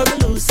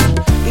conduct loose.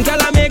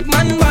 Girl, I make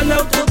man ball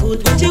out for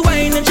good. When she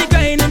whine and she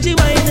grind and she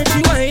whine and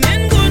she whine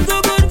and good,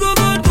 good, good, good,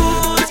 good,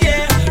 good,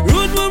 yeah.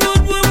 Rude, rude,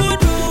 rude, rude,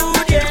 rude,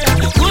 rude, yeah.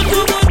 Good,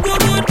 good, good,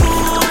 good, good,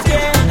 good,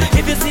 yeah.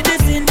 If you see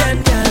this Indian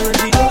girl, when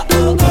she go,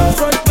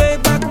 front way,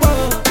 back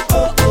way,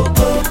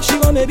 she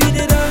want me beat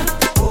it up,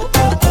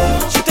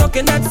 she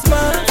talking that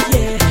smart,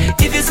 yeah.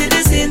 If you see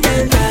this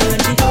Indian girl,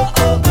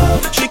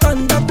 when she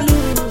conduct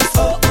loose,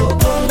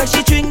 like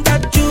she drink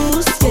that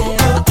juice,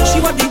 yeah. She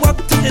want the walk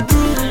to the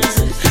bruise.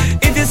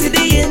 If you see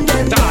the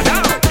Indian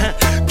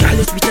girl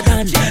is sweeter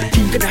than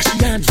Kim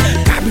Kardashian,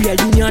 Gabrielle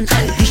Union,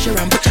 Alicia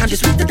Rambutan, is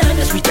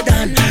sweeter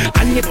than,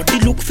 and your body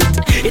look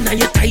fit in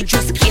your tight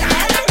dress,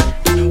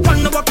 girl.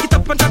 Wanna walk it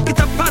up and tuck it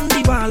up on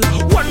the ball.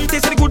 One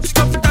taste of the good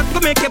stuff that go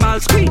make your ball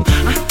scream.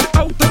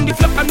 Out on the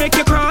flop and make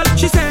you crawl.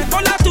 She said,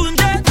 hola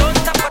tunje, don't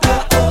stop at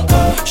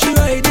that. She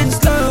riding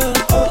slow,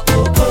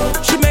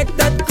 she make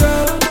that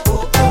grow,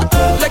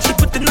 like she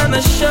putting on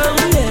a show,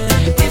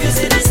 yeah. If you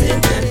see this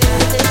Indian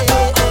girl,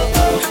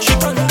 she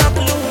run up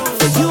low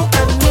for you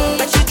and me,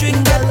 like she drink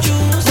that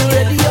juice.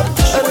 Ready up,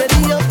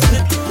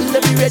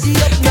 let me ready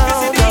up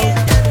now.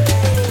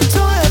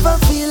 Don't ever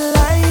feel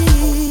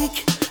like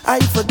I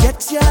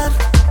forget ya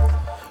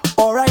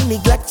or I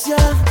neglect ya.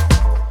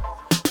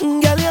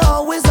 Girl, you're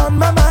always on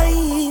my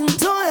mind.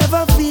 Don't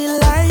ever feel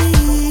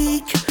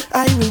like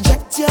I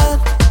reject ya.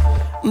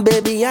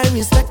 Baby, I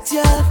respect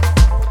ya,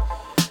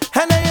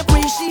 and I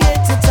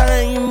appreciate your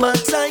time,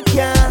 but I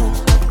can't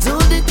do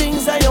the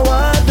things I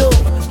want to.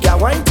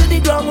 Can't wind to the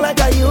ground like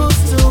I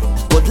used to.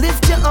 Would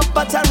lift you up,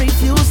 but I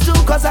refuse to.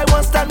 Cause I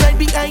want to stand right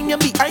behind you,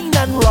 behind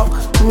and rock,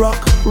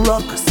 rock,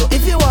 rock. So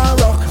if you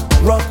want rock,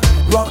 rock,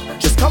 rock,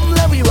 just come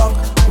let me rock,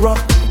 rock,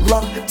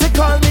 rock. They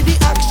call me the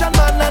action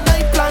man and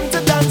I plan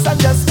to dance and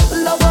just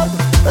love up,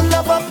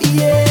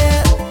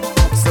 yeah.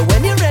 So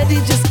when you're ready,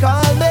 just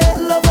call me,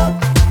 love up,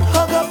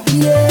 hug up,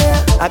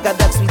 yeah. I got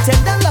that sweet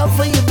tender love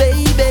for you,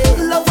 baby.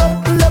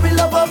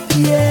 Love up,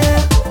 yeah.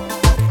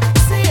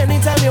 Say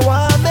anytime you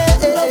want me,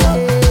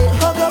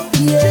 hug up,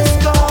 yeah.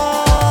 Just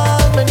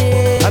call me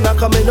name, and I'm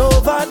coming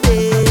over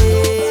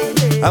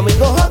there, and we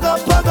go hug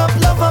up,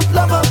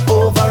 love up,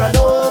 over and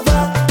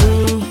over.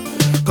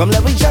 Come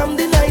let me jam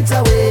the night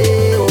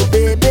away, oh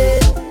baby.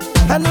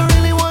 I don't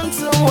really want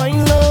to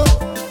wine low,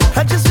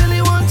 I just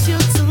really want you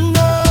to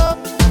know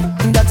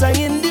that I'm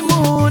in the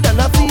mood and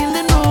I'm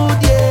feeling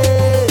rude,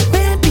 yeah.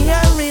 Baby, I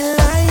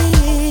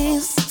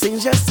realize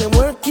things just ain't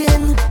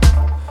working.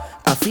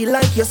 I feel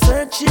like you're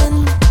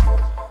searching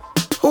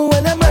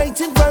when I'm right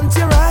in front of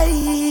your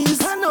eyes.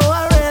 I know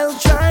I'll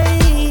try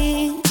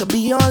to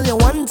be all you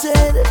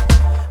wanted,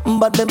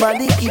 but my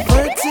body keep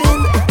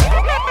hurting.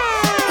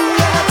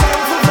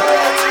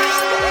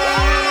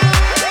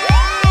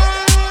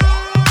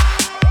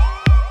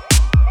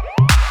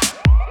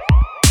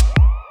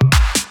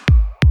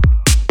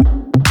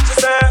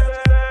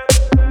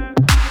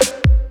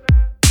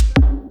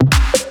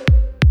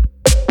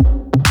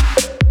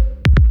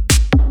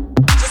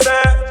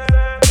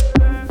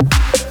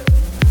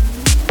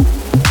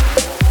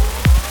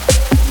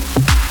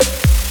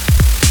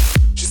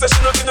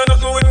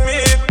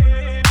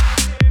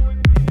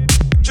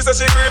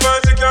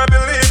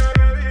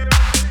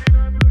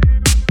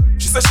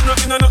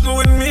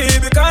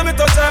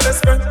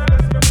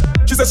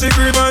 She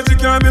grieve and she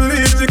can't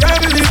believe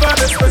her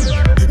best friend.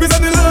 Me say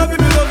me love you,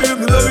 me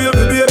baby.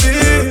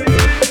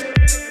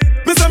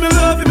 Me say me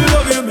love you, me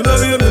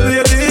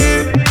baby.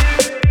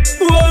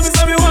 Oh, me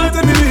say me want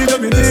you, me need you,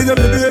 me baby.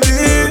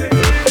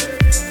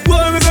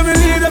 Oh, me say me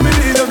need you, me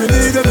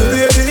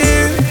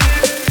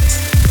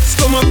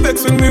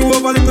vex when me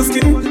over little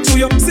skin. So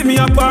you see me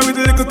up with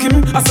the little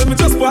Kim. I said me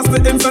just pass the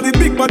ends of the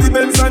big body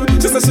Benson.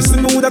 Just as she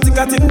know that it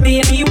got it.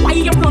 Baby, why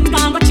you run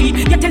down my cheek?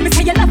 You tell me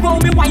say you love how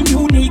me wine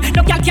you need.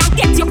 No girl can't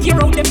get you here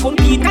out them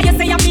compete. Can you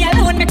say I'm me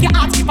alone make your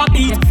heart skip a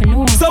beat?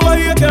 So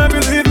why you can't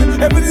believe me?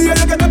 Every day you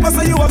get up and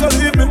say you are gonna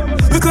leave me.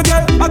 Little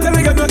girl, I tell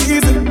you you're not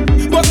easy.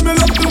 But me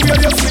love the way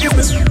you squeeze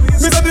me.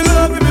 Me say me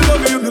love you, me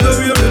love you, me love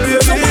you, me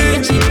baby. So why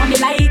you cheat on me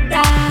like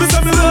that? Me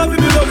say me love you,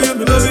 me love you,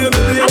 me love you, me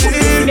baby. I want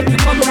to make you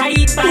come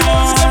right back.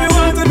 You say me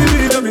want you, me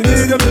need you, me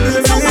need you, me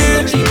baby. So why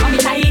you cheat on me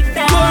like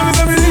that? Me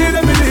say me need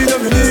you, me need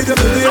you, me need you,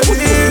 me baby. I want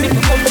to make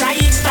you come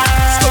right back.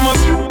 Come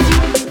on.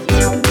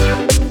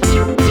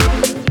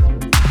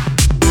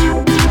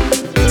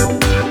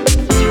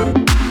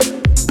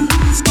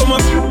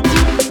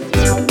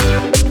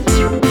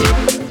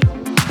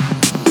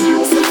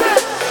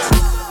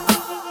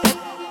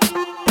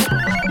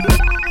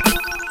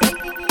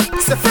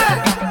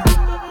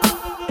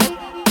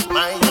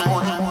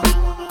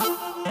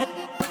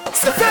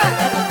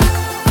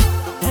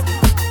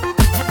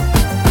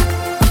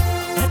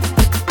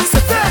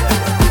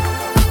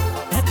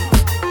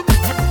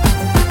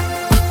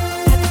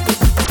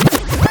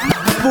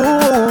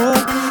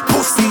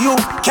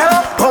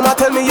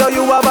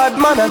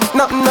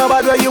 Nothing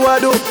about what you a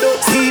do.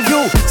 Steve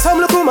you, some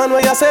look woman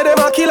where you say them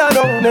a killer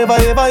no. Never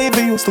ever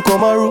even used to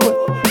come a road.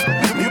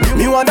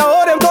 Me wonder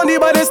how them done the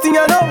baddest thing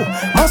I know.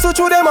 Muscle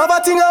through them have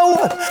a thing I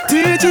want.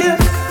 TG,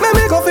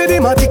 me go for the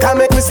matic and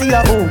make me see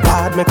a oh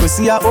bad. Make me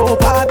see a oh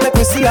bad, make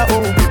me see a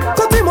oh.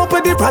 Cut him up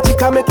with the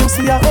project and make him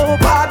see a oh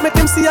bad. Make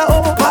him see a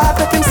oh bad,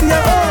 make him see a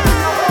oh.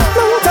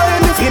 Long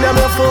time me feel I'm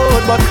your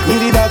foot, but me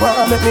did a go,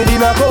 make me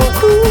did a go.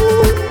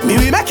 Me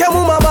we make your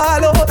mama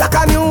ball out like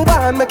a new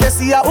band. Make you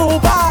see a oh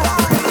bad.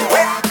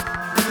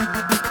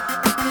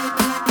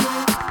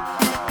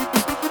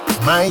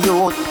 My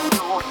youth,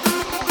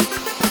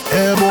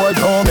 hey boy,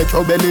 don't make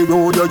your belly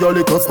roll, your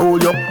little soul,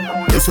 yo.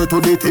 Listen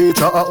to the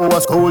teacher, I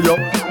always school, yo.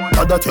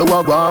 That you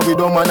are going with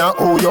the man, I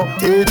owe you.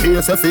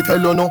 Teacher, if you tell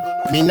you no.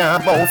 Me nah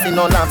bow fi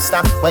no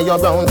lobster, where you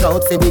round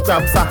out fi be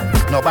crab for.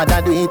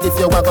 Nobody do it if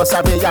you a go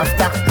sorry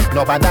after.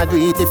 Nobody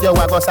do it if you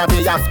a go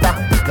sorry after.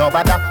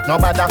 Nobody,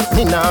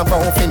 me nah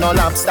bow fi no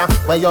lobster,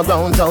 where you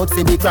round out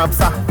fi be crab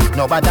for.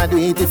 Nobody do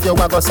it if you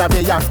a go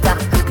sorry after.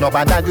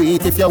 Nobody do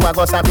it if you a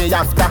go sorry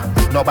after.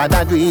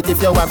 Nobody do it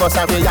if you a go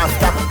sorry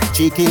after.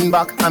 Chicken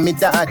back and me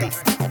daddy,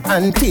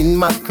 and tin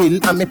mackerel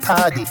and me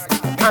party,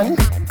 and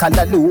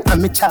callaloo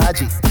and me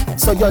charge it.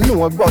 So you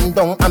know run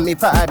down and me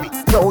party.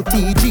 Yo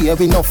TG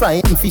we no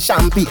fry in fish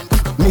champagne.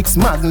 Mix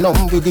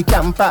Magnum with the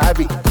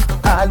Campari.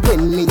 All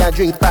when me a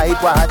drink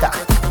pipe water.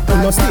 You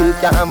no still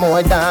can't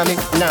more than me.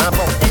 Nah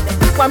but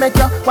why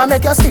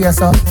make you stay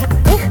so?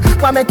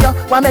 Why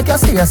make you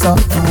stay so?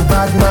 Too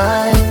bad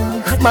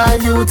mind, my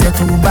youth you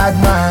too bad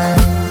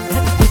mind.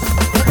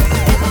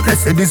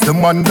 Blessed is the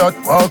man that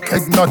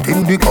walketh not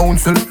in the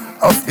counsel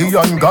of the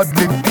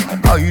ungodly.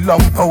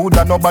 Island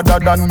powder no better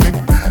than me.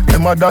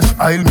 Them a dash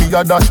aisle, me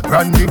a dash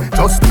brandy.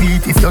 Just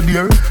beat if you're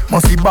there,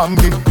 must be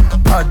Bambi.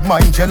 Bad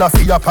mind, jelly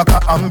for your pack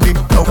of ambi.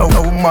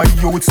 Now my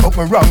youth,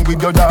 something wrong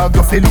with your dog.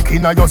 You feel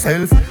looking at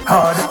yourself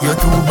hard. You're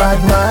too bad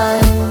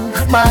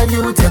mind, my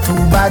youth, you're too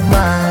bad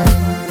mind.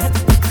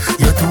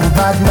 You're too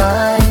bad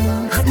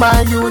mind,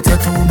 my youth, you're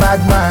too bad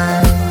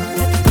mind.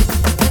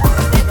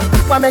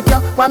 Why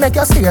make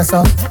you stay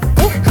so?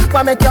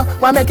 Why make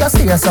you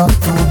stay so?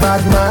 Too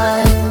bad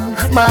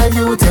mind, my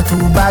youth, you're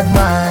too bad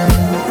mind.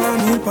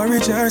 I need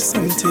porridge or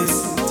something,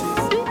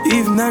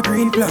 even a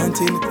green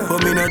planting,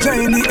 but me not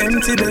join the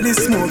empty belly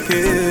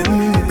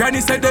smoking. Granny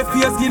said the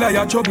fierce gill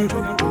a trouble.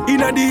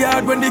 Inna the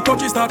yard when the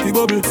country start to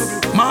bubble.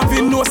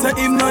 Marvin know say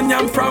him no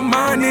yam from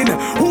morning.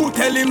 Who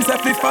tell him say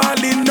fi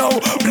falling now?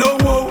 Blow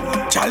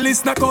out,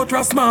 Chalice knock out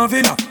Ras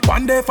Marvin.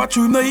 One day for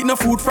true no eat no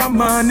food from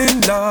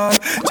morning, Lord.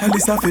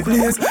 Chalice have to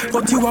blaze,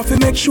 but you have to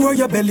make sure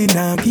your belly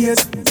not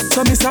pierce.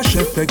 So Mr.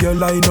 Chef beg you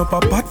line up a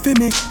pot for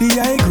me. The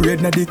high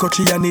grade na the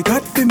country and it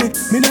hot for me.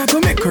 Me not go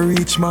make her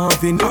reach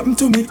Marvin happen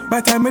to me.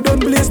 By time me done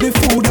blaze the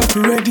food up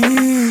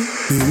ready.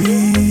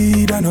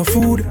 Weed and no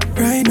food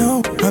right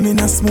now. I'm in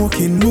a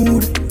smoking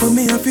mood. For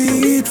me I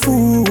feed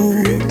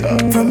food.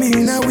 For me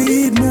in a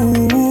weed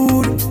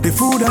mood. The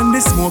food and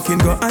the smoking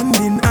go hand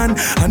in hand.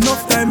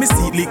 Enough time me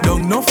see it lick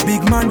down enough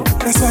big man.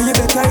 That's why you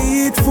better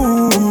eat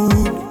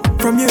food.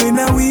 From you in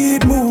a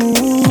weed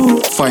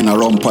mood. Find a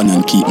rum pan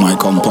and keep my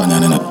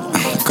companion in it.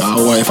 Cause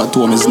a wife at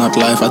home is not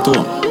life at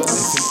home.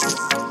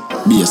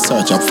 Be a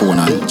search up phone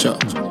and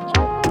chat.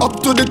 Up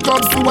to the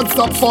club, see what's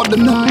up for the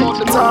night.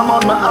 Time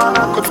on my hand,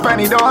 I could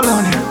spend it all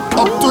on you.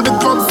 Up to the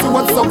club, see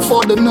what's up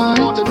for the night.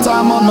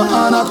 Time on my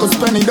hand, I could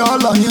spend it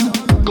all on you.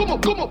 Come on,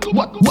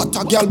 what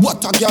a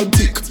girl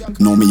tick.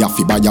 Know me have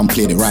to buy and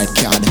play the right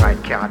card.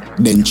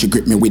 Then she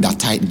grip me with a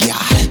tight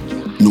guard.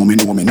 Know me,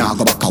 now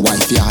go back a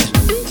wife yard.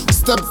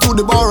 Step to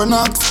the bar and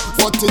ask,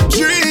 what a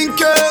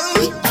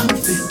drinking. I'm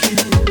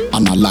thinking.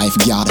 And a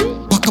lifeguard,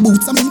 pack a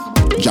boots on me.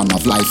 Jam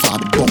of life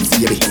hard, bumps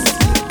baby.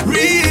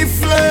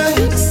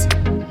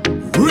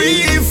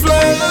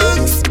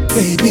 Reflex,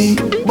 baby,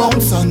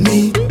 bounce on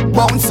me,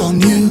 bounce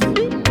on you.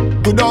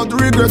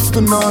 without regrets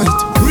tonight.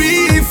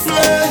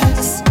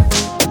 Reflex,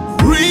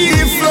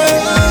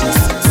 reflex.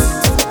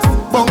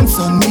 Bounce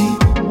on me,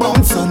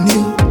 bounce on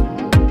you,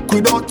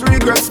 without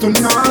regrets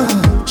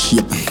tonight.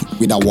 Shape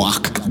with a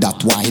walk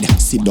that wide,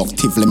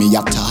 seductively me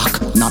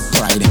attack, not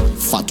pride.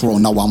 Fat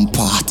round a one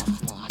part,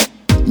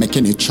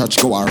 making the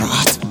church go a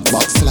rat.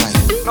 Backslide,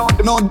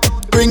 no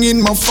bring in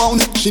my phone.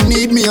 She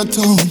need me a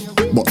tone,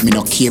 but me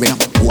not caring.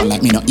 Go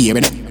like me not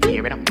hearing.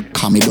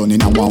 Calm me down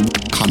in a one,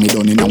 calm me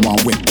down in a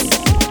one way.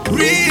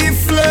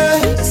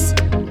 Reflex,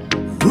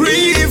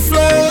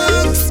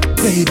 reflex.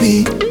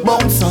 Baby,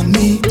 bounce on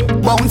me,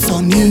 bounce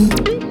on you,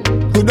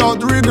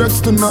 without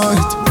regrets tonight.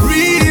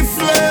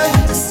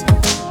 Reflex,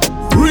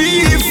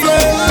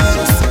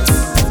 reflex.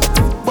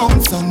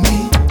 Bounce on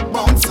me,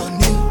 bounce on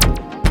you,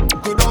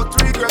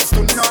 without regrets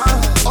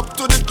tonight. Up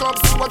to the club,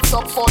 see what's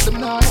up for the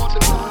night.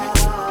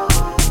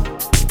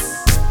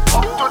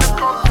 Up to the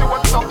club, see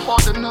what's up for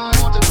the night.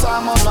 The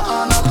time on my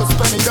hand, I'll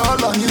spend it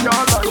all on you.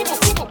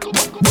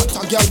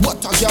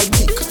 What a girl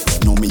weak.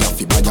 Know me have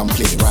to buy and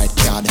play the right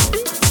card.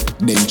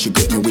 Then she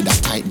get me with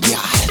a tight girl.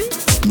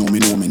 Know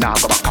me, now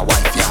go back a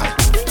wife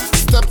yard.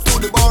 Step to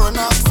the bar and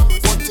ask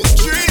what you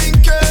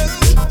drinking.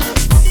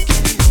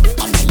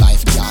 I'm a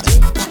life yard.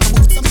 Back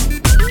about some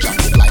jump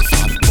with life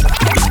yard.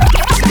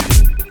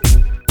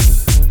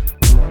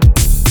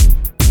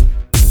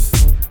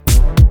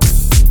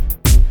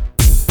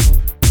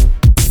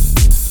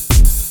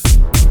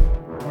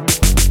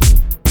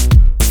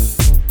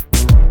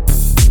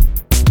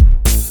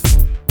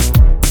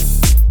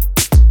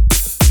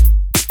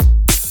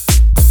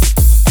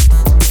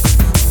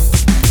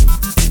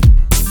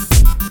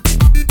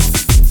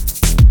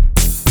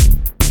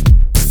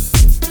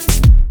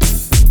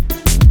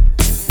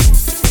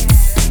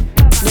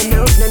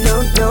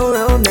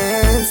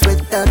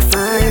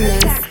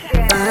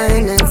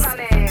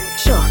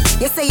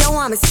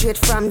 Straight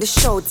from the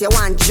shout, you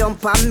want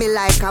jump on me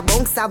like a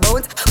bounce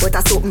about, but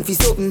I something for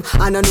something,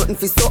 and I nothing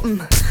for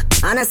something,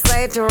 and I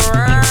say it roar.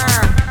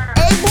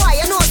 Hey boy,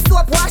 you know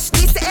soap wash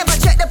this, ever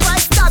check the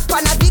price tag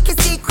on a big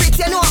secret,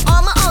 you know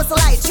all my house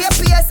like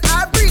GPS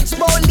or bridge,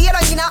 but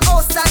later in a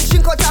house and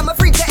drink out of my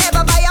fridge, you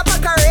ever buy a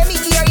pack of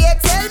Remy here, you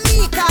tell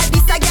me, cause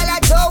this a girl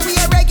I do, we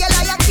a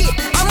regular yaki,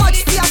 how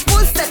much for a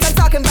full set, I'm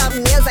talking about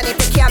nails, and if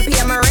you can't pay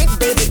my rent,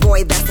 baby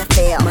boy, that's a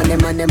fail. Money,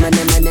 money,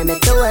 money, money,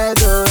 make the world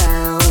go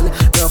round.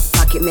 Rough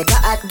pocket make a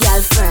hot girl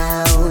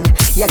frown.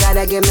 You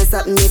gotta give me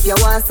something if you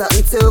want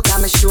something too. Cause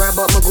I'm sure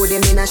about my good,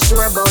 I'm not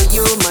sure about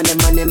you. Money,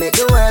 money make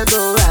the world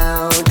go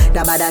round.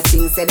 The bad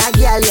thing said a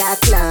girl, ya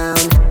clown.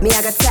 Me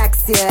I got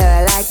tax you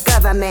like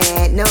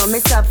government. No,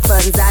 me sub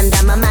funds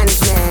under my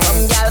management.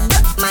 Some girl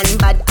broke man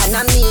bad and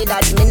I need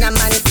that. Me no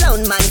man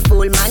clown man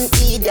fool man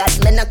idiot.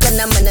 Me no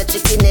gonna man a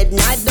chicken head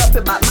not up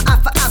about my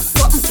half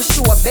something for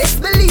sure.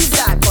 Best believe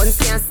that. Guns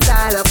can't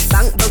style up,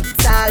 bank book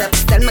style up.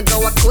 Tell me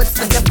go a coat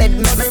for the bed,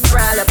 me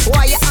sprawl up.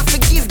 Why you have to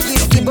give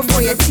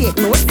before you take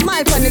me? What's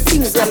my funny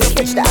things when you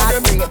catch the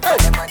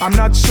heartbreak? I'm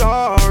not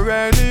sure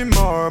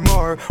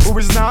anymore, who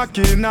is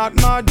knocking at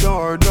my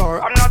door.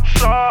 I'm not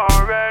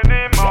sure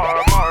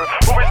anymore,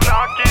 who is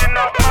knocking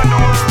at my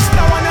door.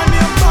 Now I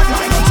name bad,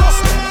 I don't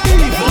trust them.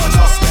 Evil, I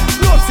trust them.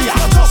 Naughty, I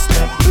trust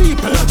them.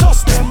 People, I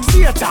trust them.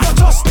 Satan, I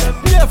trust them.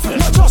 Devil,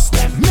 I trust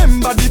them.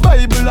 Remember the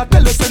Bible, I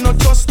tell us I not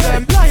trust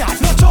them. Liar,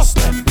 not trust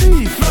them.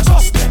 Thief, not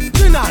trust them.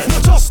 Sinner,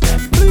 not trust them.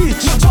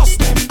 Bleach, not trust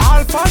them.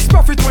 All false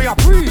prophet where you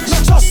preach,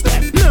 not trust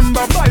them.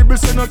 Remember Bible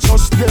say not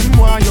trust them.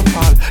 Why you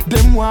fall,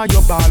 them why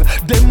you ball,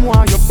 them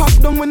why you back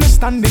down when you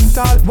standing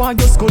tall. Why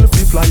your skull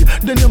fi fly,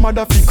 then your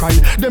mother fi cry.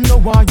 Them know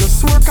why you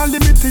swerk and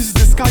limit is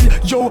the sky.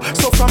 Yo,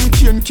 so from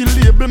Cain kill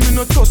label me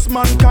no trust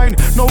mankind.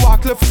 No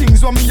walk left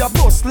things when me a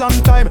bust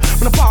long time.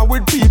 Me no power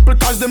with people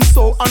cause them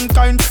so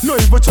unkind. No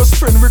even just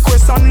friend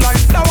request online.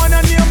 That one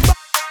a name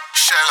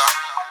Shella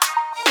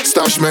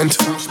Stashment.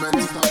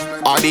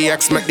 All the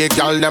ex make the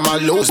girl them a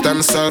lose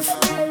themselves.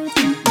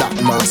 That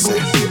mercy.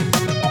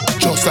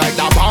 Just like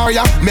the bar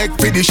ya make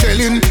for the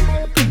shelling.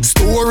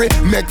 Story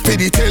make for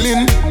the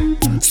telling.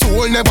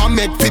 Soul never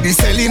make for the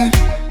selling.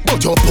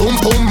 But your pum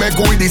pum make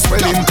with the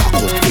swelling. Cock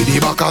up with the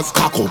backers,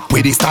 cock up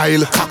with the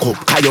style. Cock up,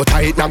 cause you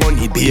tight now gon'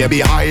 need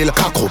baby aisle.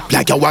 Cock up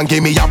like you want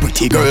give me a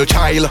pretty girl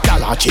child.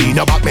 Dollar chain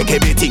about make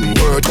everything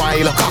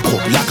worthwhile. Cock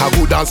up like a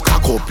good ass,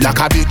 cock up like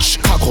a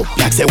bitch. Cock up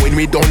like say when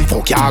we done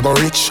fuck ya go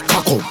rich.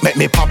 Cock up make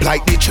me pop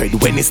like the thread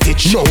when it's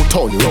stitch. No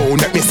turn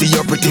round, let me see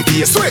your pretty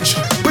face switch.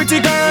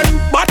 Pretty girl,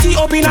 body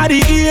up inna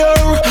the ear.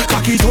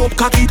 Cock it up,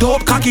 cock it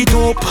up, cock it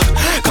up.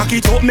 Cock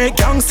it up, make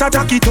youngster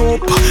tack it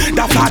up.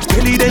 That flat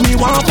belly then you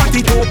want pat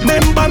it up.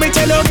 Remember me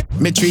tell you.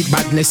 Me treat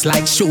badness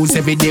like shoes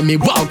every day. Me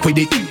walk with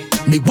it.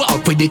 Me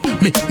walk with it.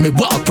 Me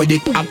walk with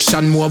it.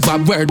 Action more of a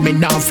word. Me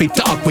now fit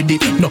talk with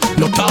it. No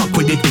talk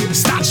with it.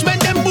 Stash men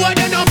them boy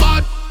they no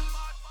bad.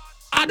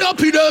 I don't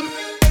pay them.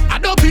 I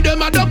don't pay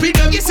them. I don't pay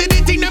them. You see the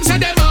thing them say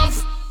them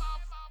off.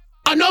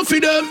 I don't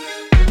feed them.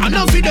 I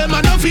don't feed them.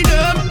 I don't feed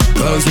them.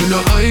 Cause we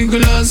no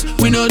idlers,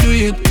 we no do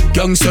it.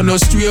 Gangsta no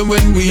stray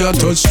when we a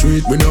touch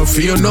street. We no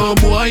fear no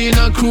boy in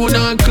a crew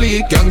no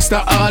clique.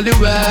 Gangsta all the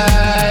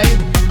way.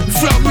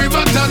 From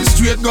Riverton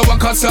straight go a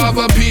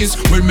cassava piece.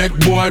 We make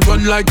boy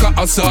run like a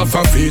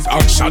cassava feet.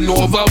 Action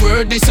over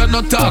word, this a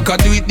no talk. I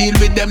do it, deal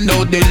with them,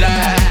 no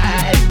delay.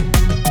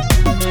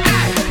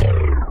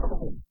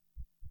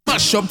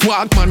 Mash up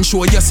Walkman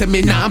show you say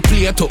me nah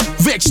play to.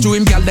 Vex to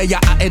him girl they a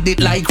edit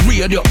like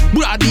radio.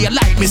 Broad day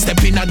like me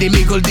step in a the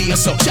middle day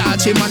so.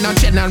 Charge him man a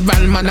general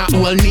man a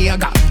old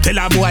nigga. Tell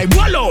a boy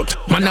wall out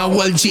man a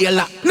old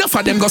jailer. Enough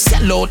of them go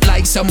sell out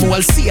like some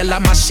old sailor.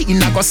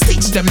 Machine a go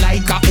stitch them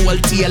like a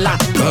old tailor.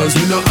 Cause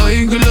we no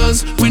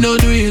idlers, we no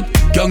do it.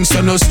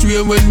 Gangsta no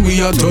stray when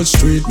we a touch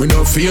street. We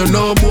no fear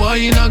no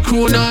boy in a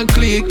crew no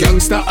clique.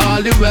 Gangsta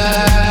all the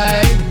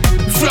way.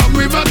 From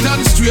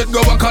Riverton straight go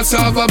a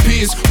cassava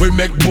piece. We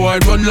make boy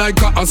run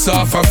like a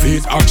cassava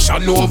feet.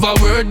 Action over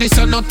word, this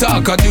a no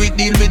talk. I do it,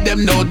 deal with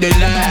them, no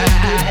delay.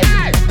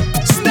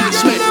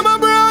 Snatch me. Them a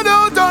broad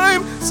out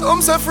time.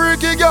 Some say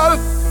freaky girl.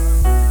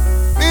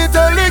 Me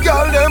tell the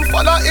girl them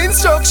follow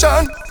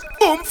instruction.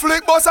 Boom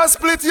flick boss a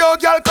split your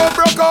girl come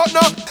broke out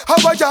now.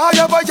 Have a yah.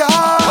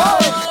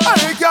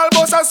 Hey girl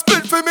boss a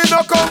split for me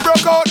no come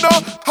broke out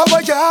now. Have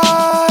a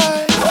yah.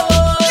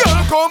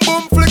 Girl come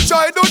boom flick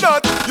try do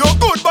that. Your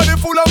good body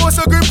full of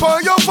muscle grip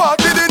on your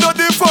fat. Did it not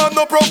deform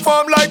no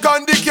perform like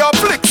handicap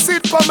flick.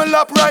 Sit pa me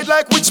lap ride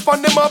like which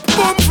pan them up.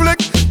 Boom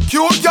flick.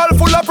 Cute girl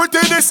full of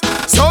prettiness.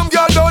 Some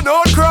girl don't know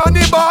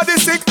cranny body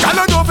sick. Girl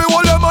I know fi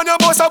hold them on your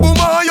boss a boom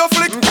on your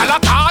flick. Girl I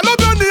call up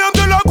your name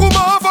till I come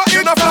over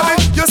in a flammy.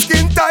 Your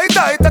skin tight,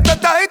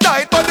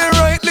 but the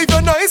right live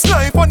your nice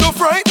life on no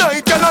fright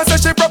night. Girl I say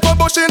she proper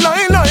but she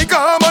lie like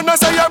a man. I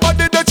say your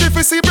body that she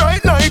fi see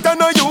bright light. I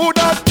know you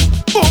that.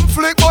 Boom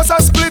flick boss a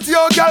split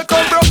your girl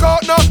come broke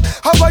out now.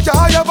 Have a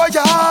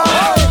yah.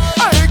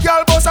 Hey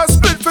girl boss a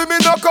split for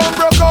me no come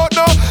broke out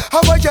now.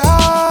 Have a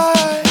yah.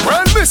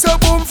 Well me say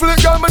boom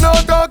flick girl me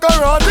not talk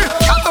around it.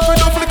 Got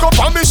nothing to flick up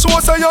on me show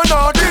say you're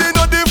naughty.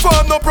 No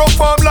deform no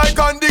perform like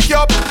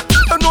handicap.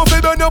 You know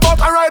fi bend your back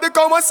and ride the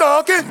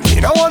Kawasaki.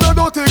 You don't wanna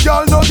dirty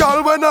girl, no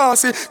girl when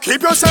nasty.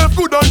 Keep yourself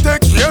good and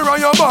take care of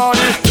your body.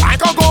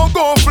 Like a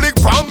go flick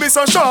from me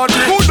so shorty.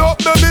 Good up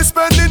baby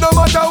spending no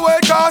matter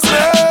what it cost me.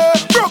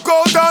 Broke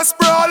out and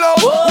sprawl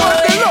out. When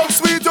the love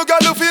sweet you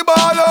got to feel ball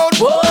out.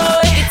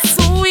 Boy, it's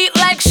sweet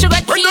like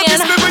sugar cane. When you kiss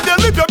me with your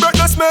lip, your breath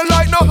no smell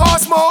like no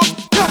horse mouth.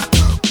 Yeah.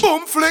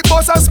 Boom flick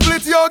boss a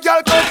split your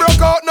girl come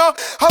broke out now.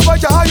 Have a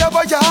yah.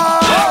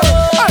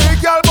 Hey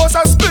girl boss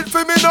a split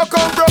for me no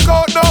come broke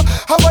out now.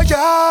 Have a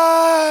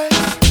yah.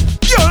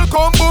 Girl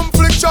come boom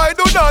flick try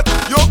do that.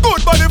 Your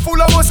good body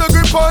full of muscle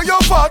grip on your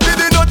fat.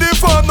 Did it not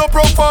deform no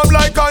perform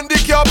like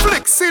handicap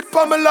flick. Sit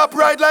pa me lap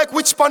ride like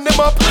which pan them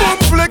up.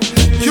 Boom flick.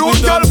 Cute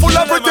girl full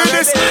of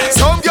prettiness.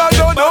 Some girl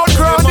don't know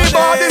cranny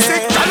body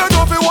sick. Girl I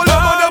know fi hold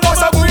them on the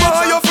boss a boom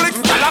on your flick.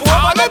 Girl I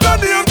call up your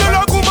name till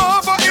I come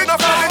over in a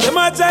family. Them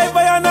a jive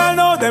by and all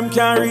know them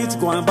can't reach.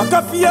 Go and back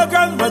up for your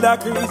grandmother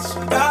preach.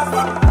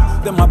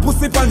 Them a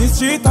pussy on the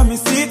street and me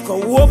see it.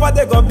 Go over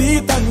they go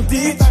beat and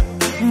teach.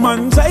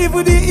 Man jive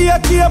with the ear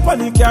cape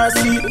and the car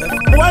seat.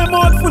 Boy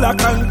mouth full of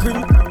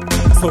concrete.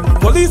 So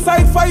police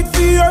side fight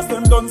for years,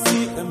 them don't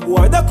see. Them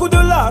boy that could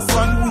the last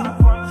 1 week.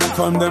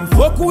 From them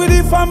fuck with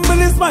the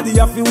families, man, they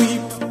have to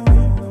weep.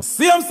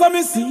 See them so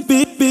me see.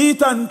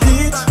 Beat and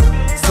teach.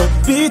 So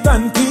beat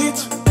and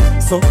teach.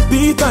 So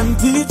beat and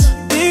teach.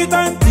 Beat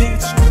and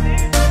teach.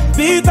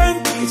 Beat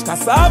and teach.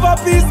 Cassava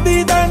piece,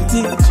 beat and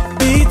teach.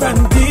 Beat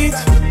and teach.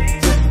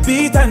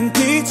 Beat and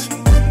teach.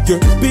 You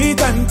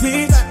beat and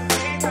teach.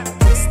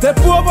 Step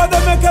over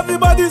them, make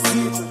everybody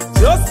see.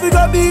 Just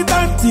figure beat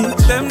and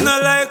teach. Them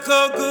not like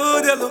how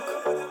good you look.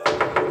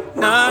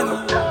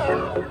 Nah.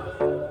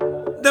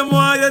 Them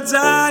want you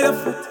dry your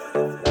foot.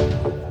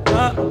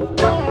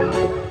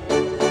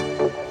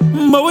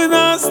 But we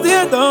not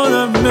stay down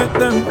and make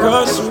them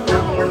crush you.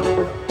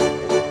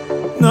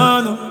 No.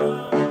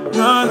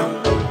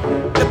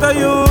 Get a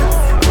youth.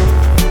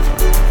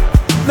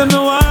 Them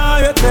know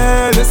why you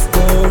tell the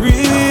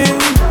story.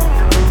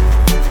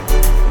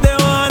 They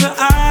wanna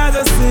hide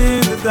us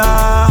in the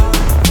dark.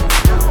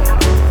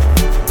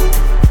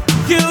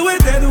 Kill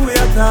with them, we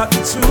are not the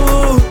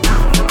truth.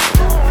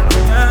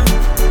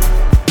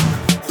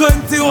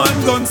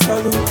 21 gun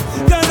salute,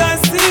 cause I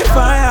see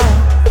fire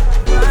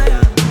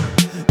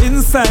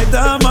inside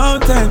the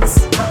mountains.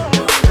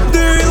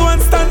 The real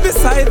ones stand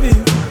beside me.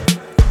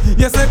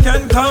 Yes, I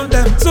can count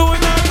them. So we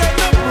not take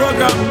no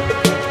program.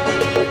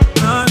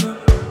 No.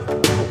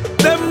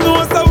 Them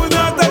know that we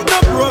not take no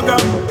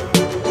program.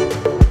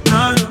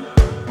 No.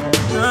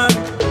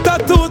 That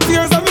 2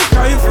 tears of me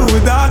crying through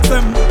without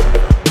them.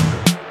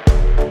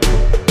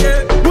 Yeah,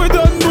 we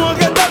don't know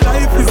get that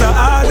life is a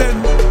harden.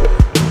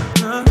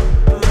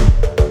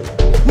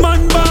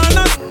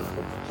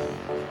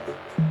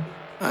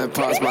 I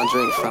pass my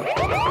drink from.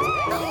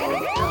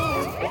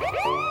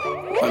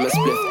 I'm a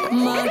split.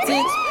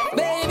 Martin,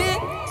 baby,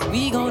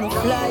 we gonna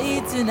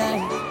fly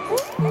tonight.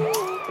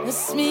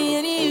 It's me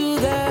and you,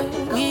 girl.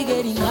 We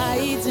getting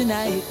high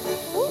tonight.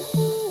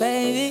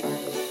 baby.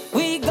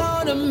 We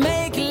gonna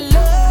make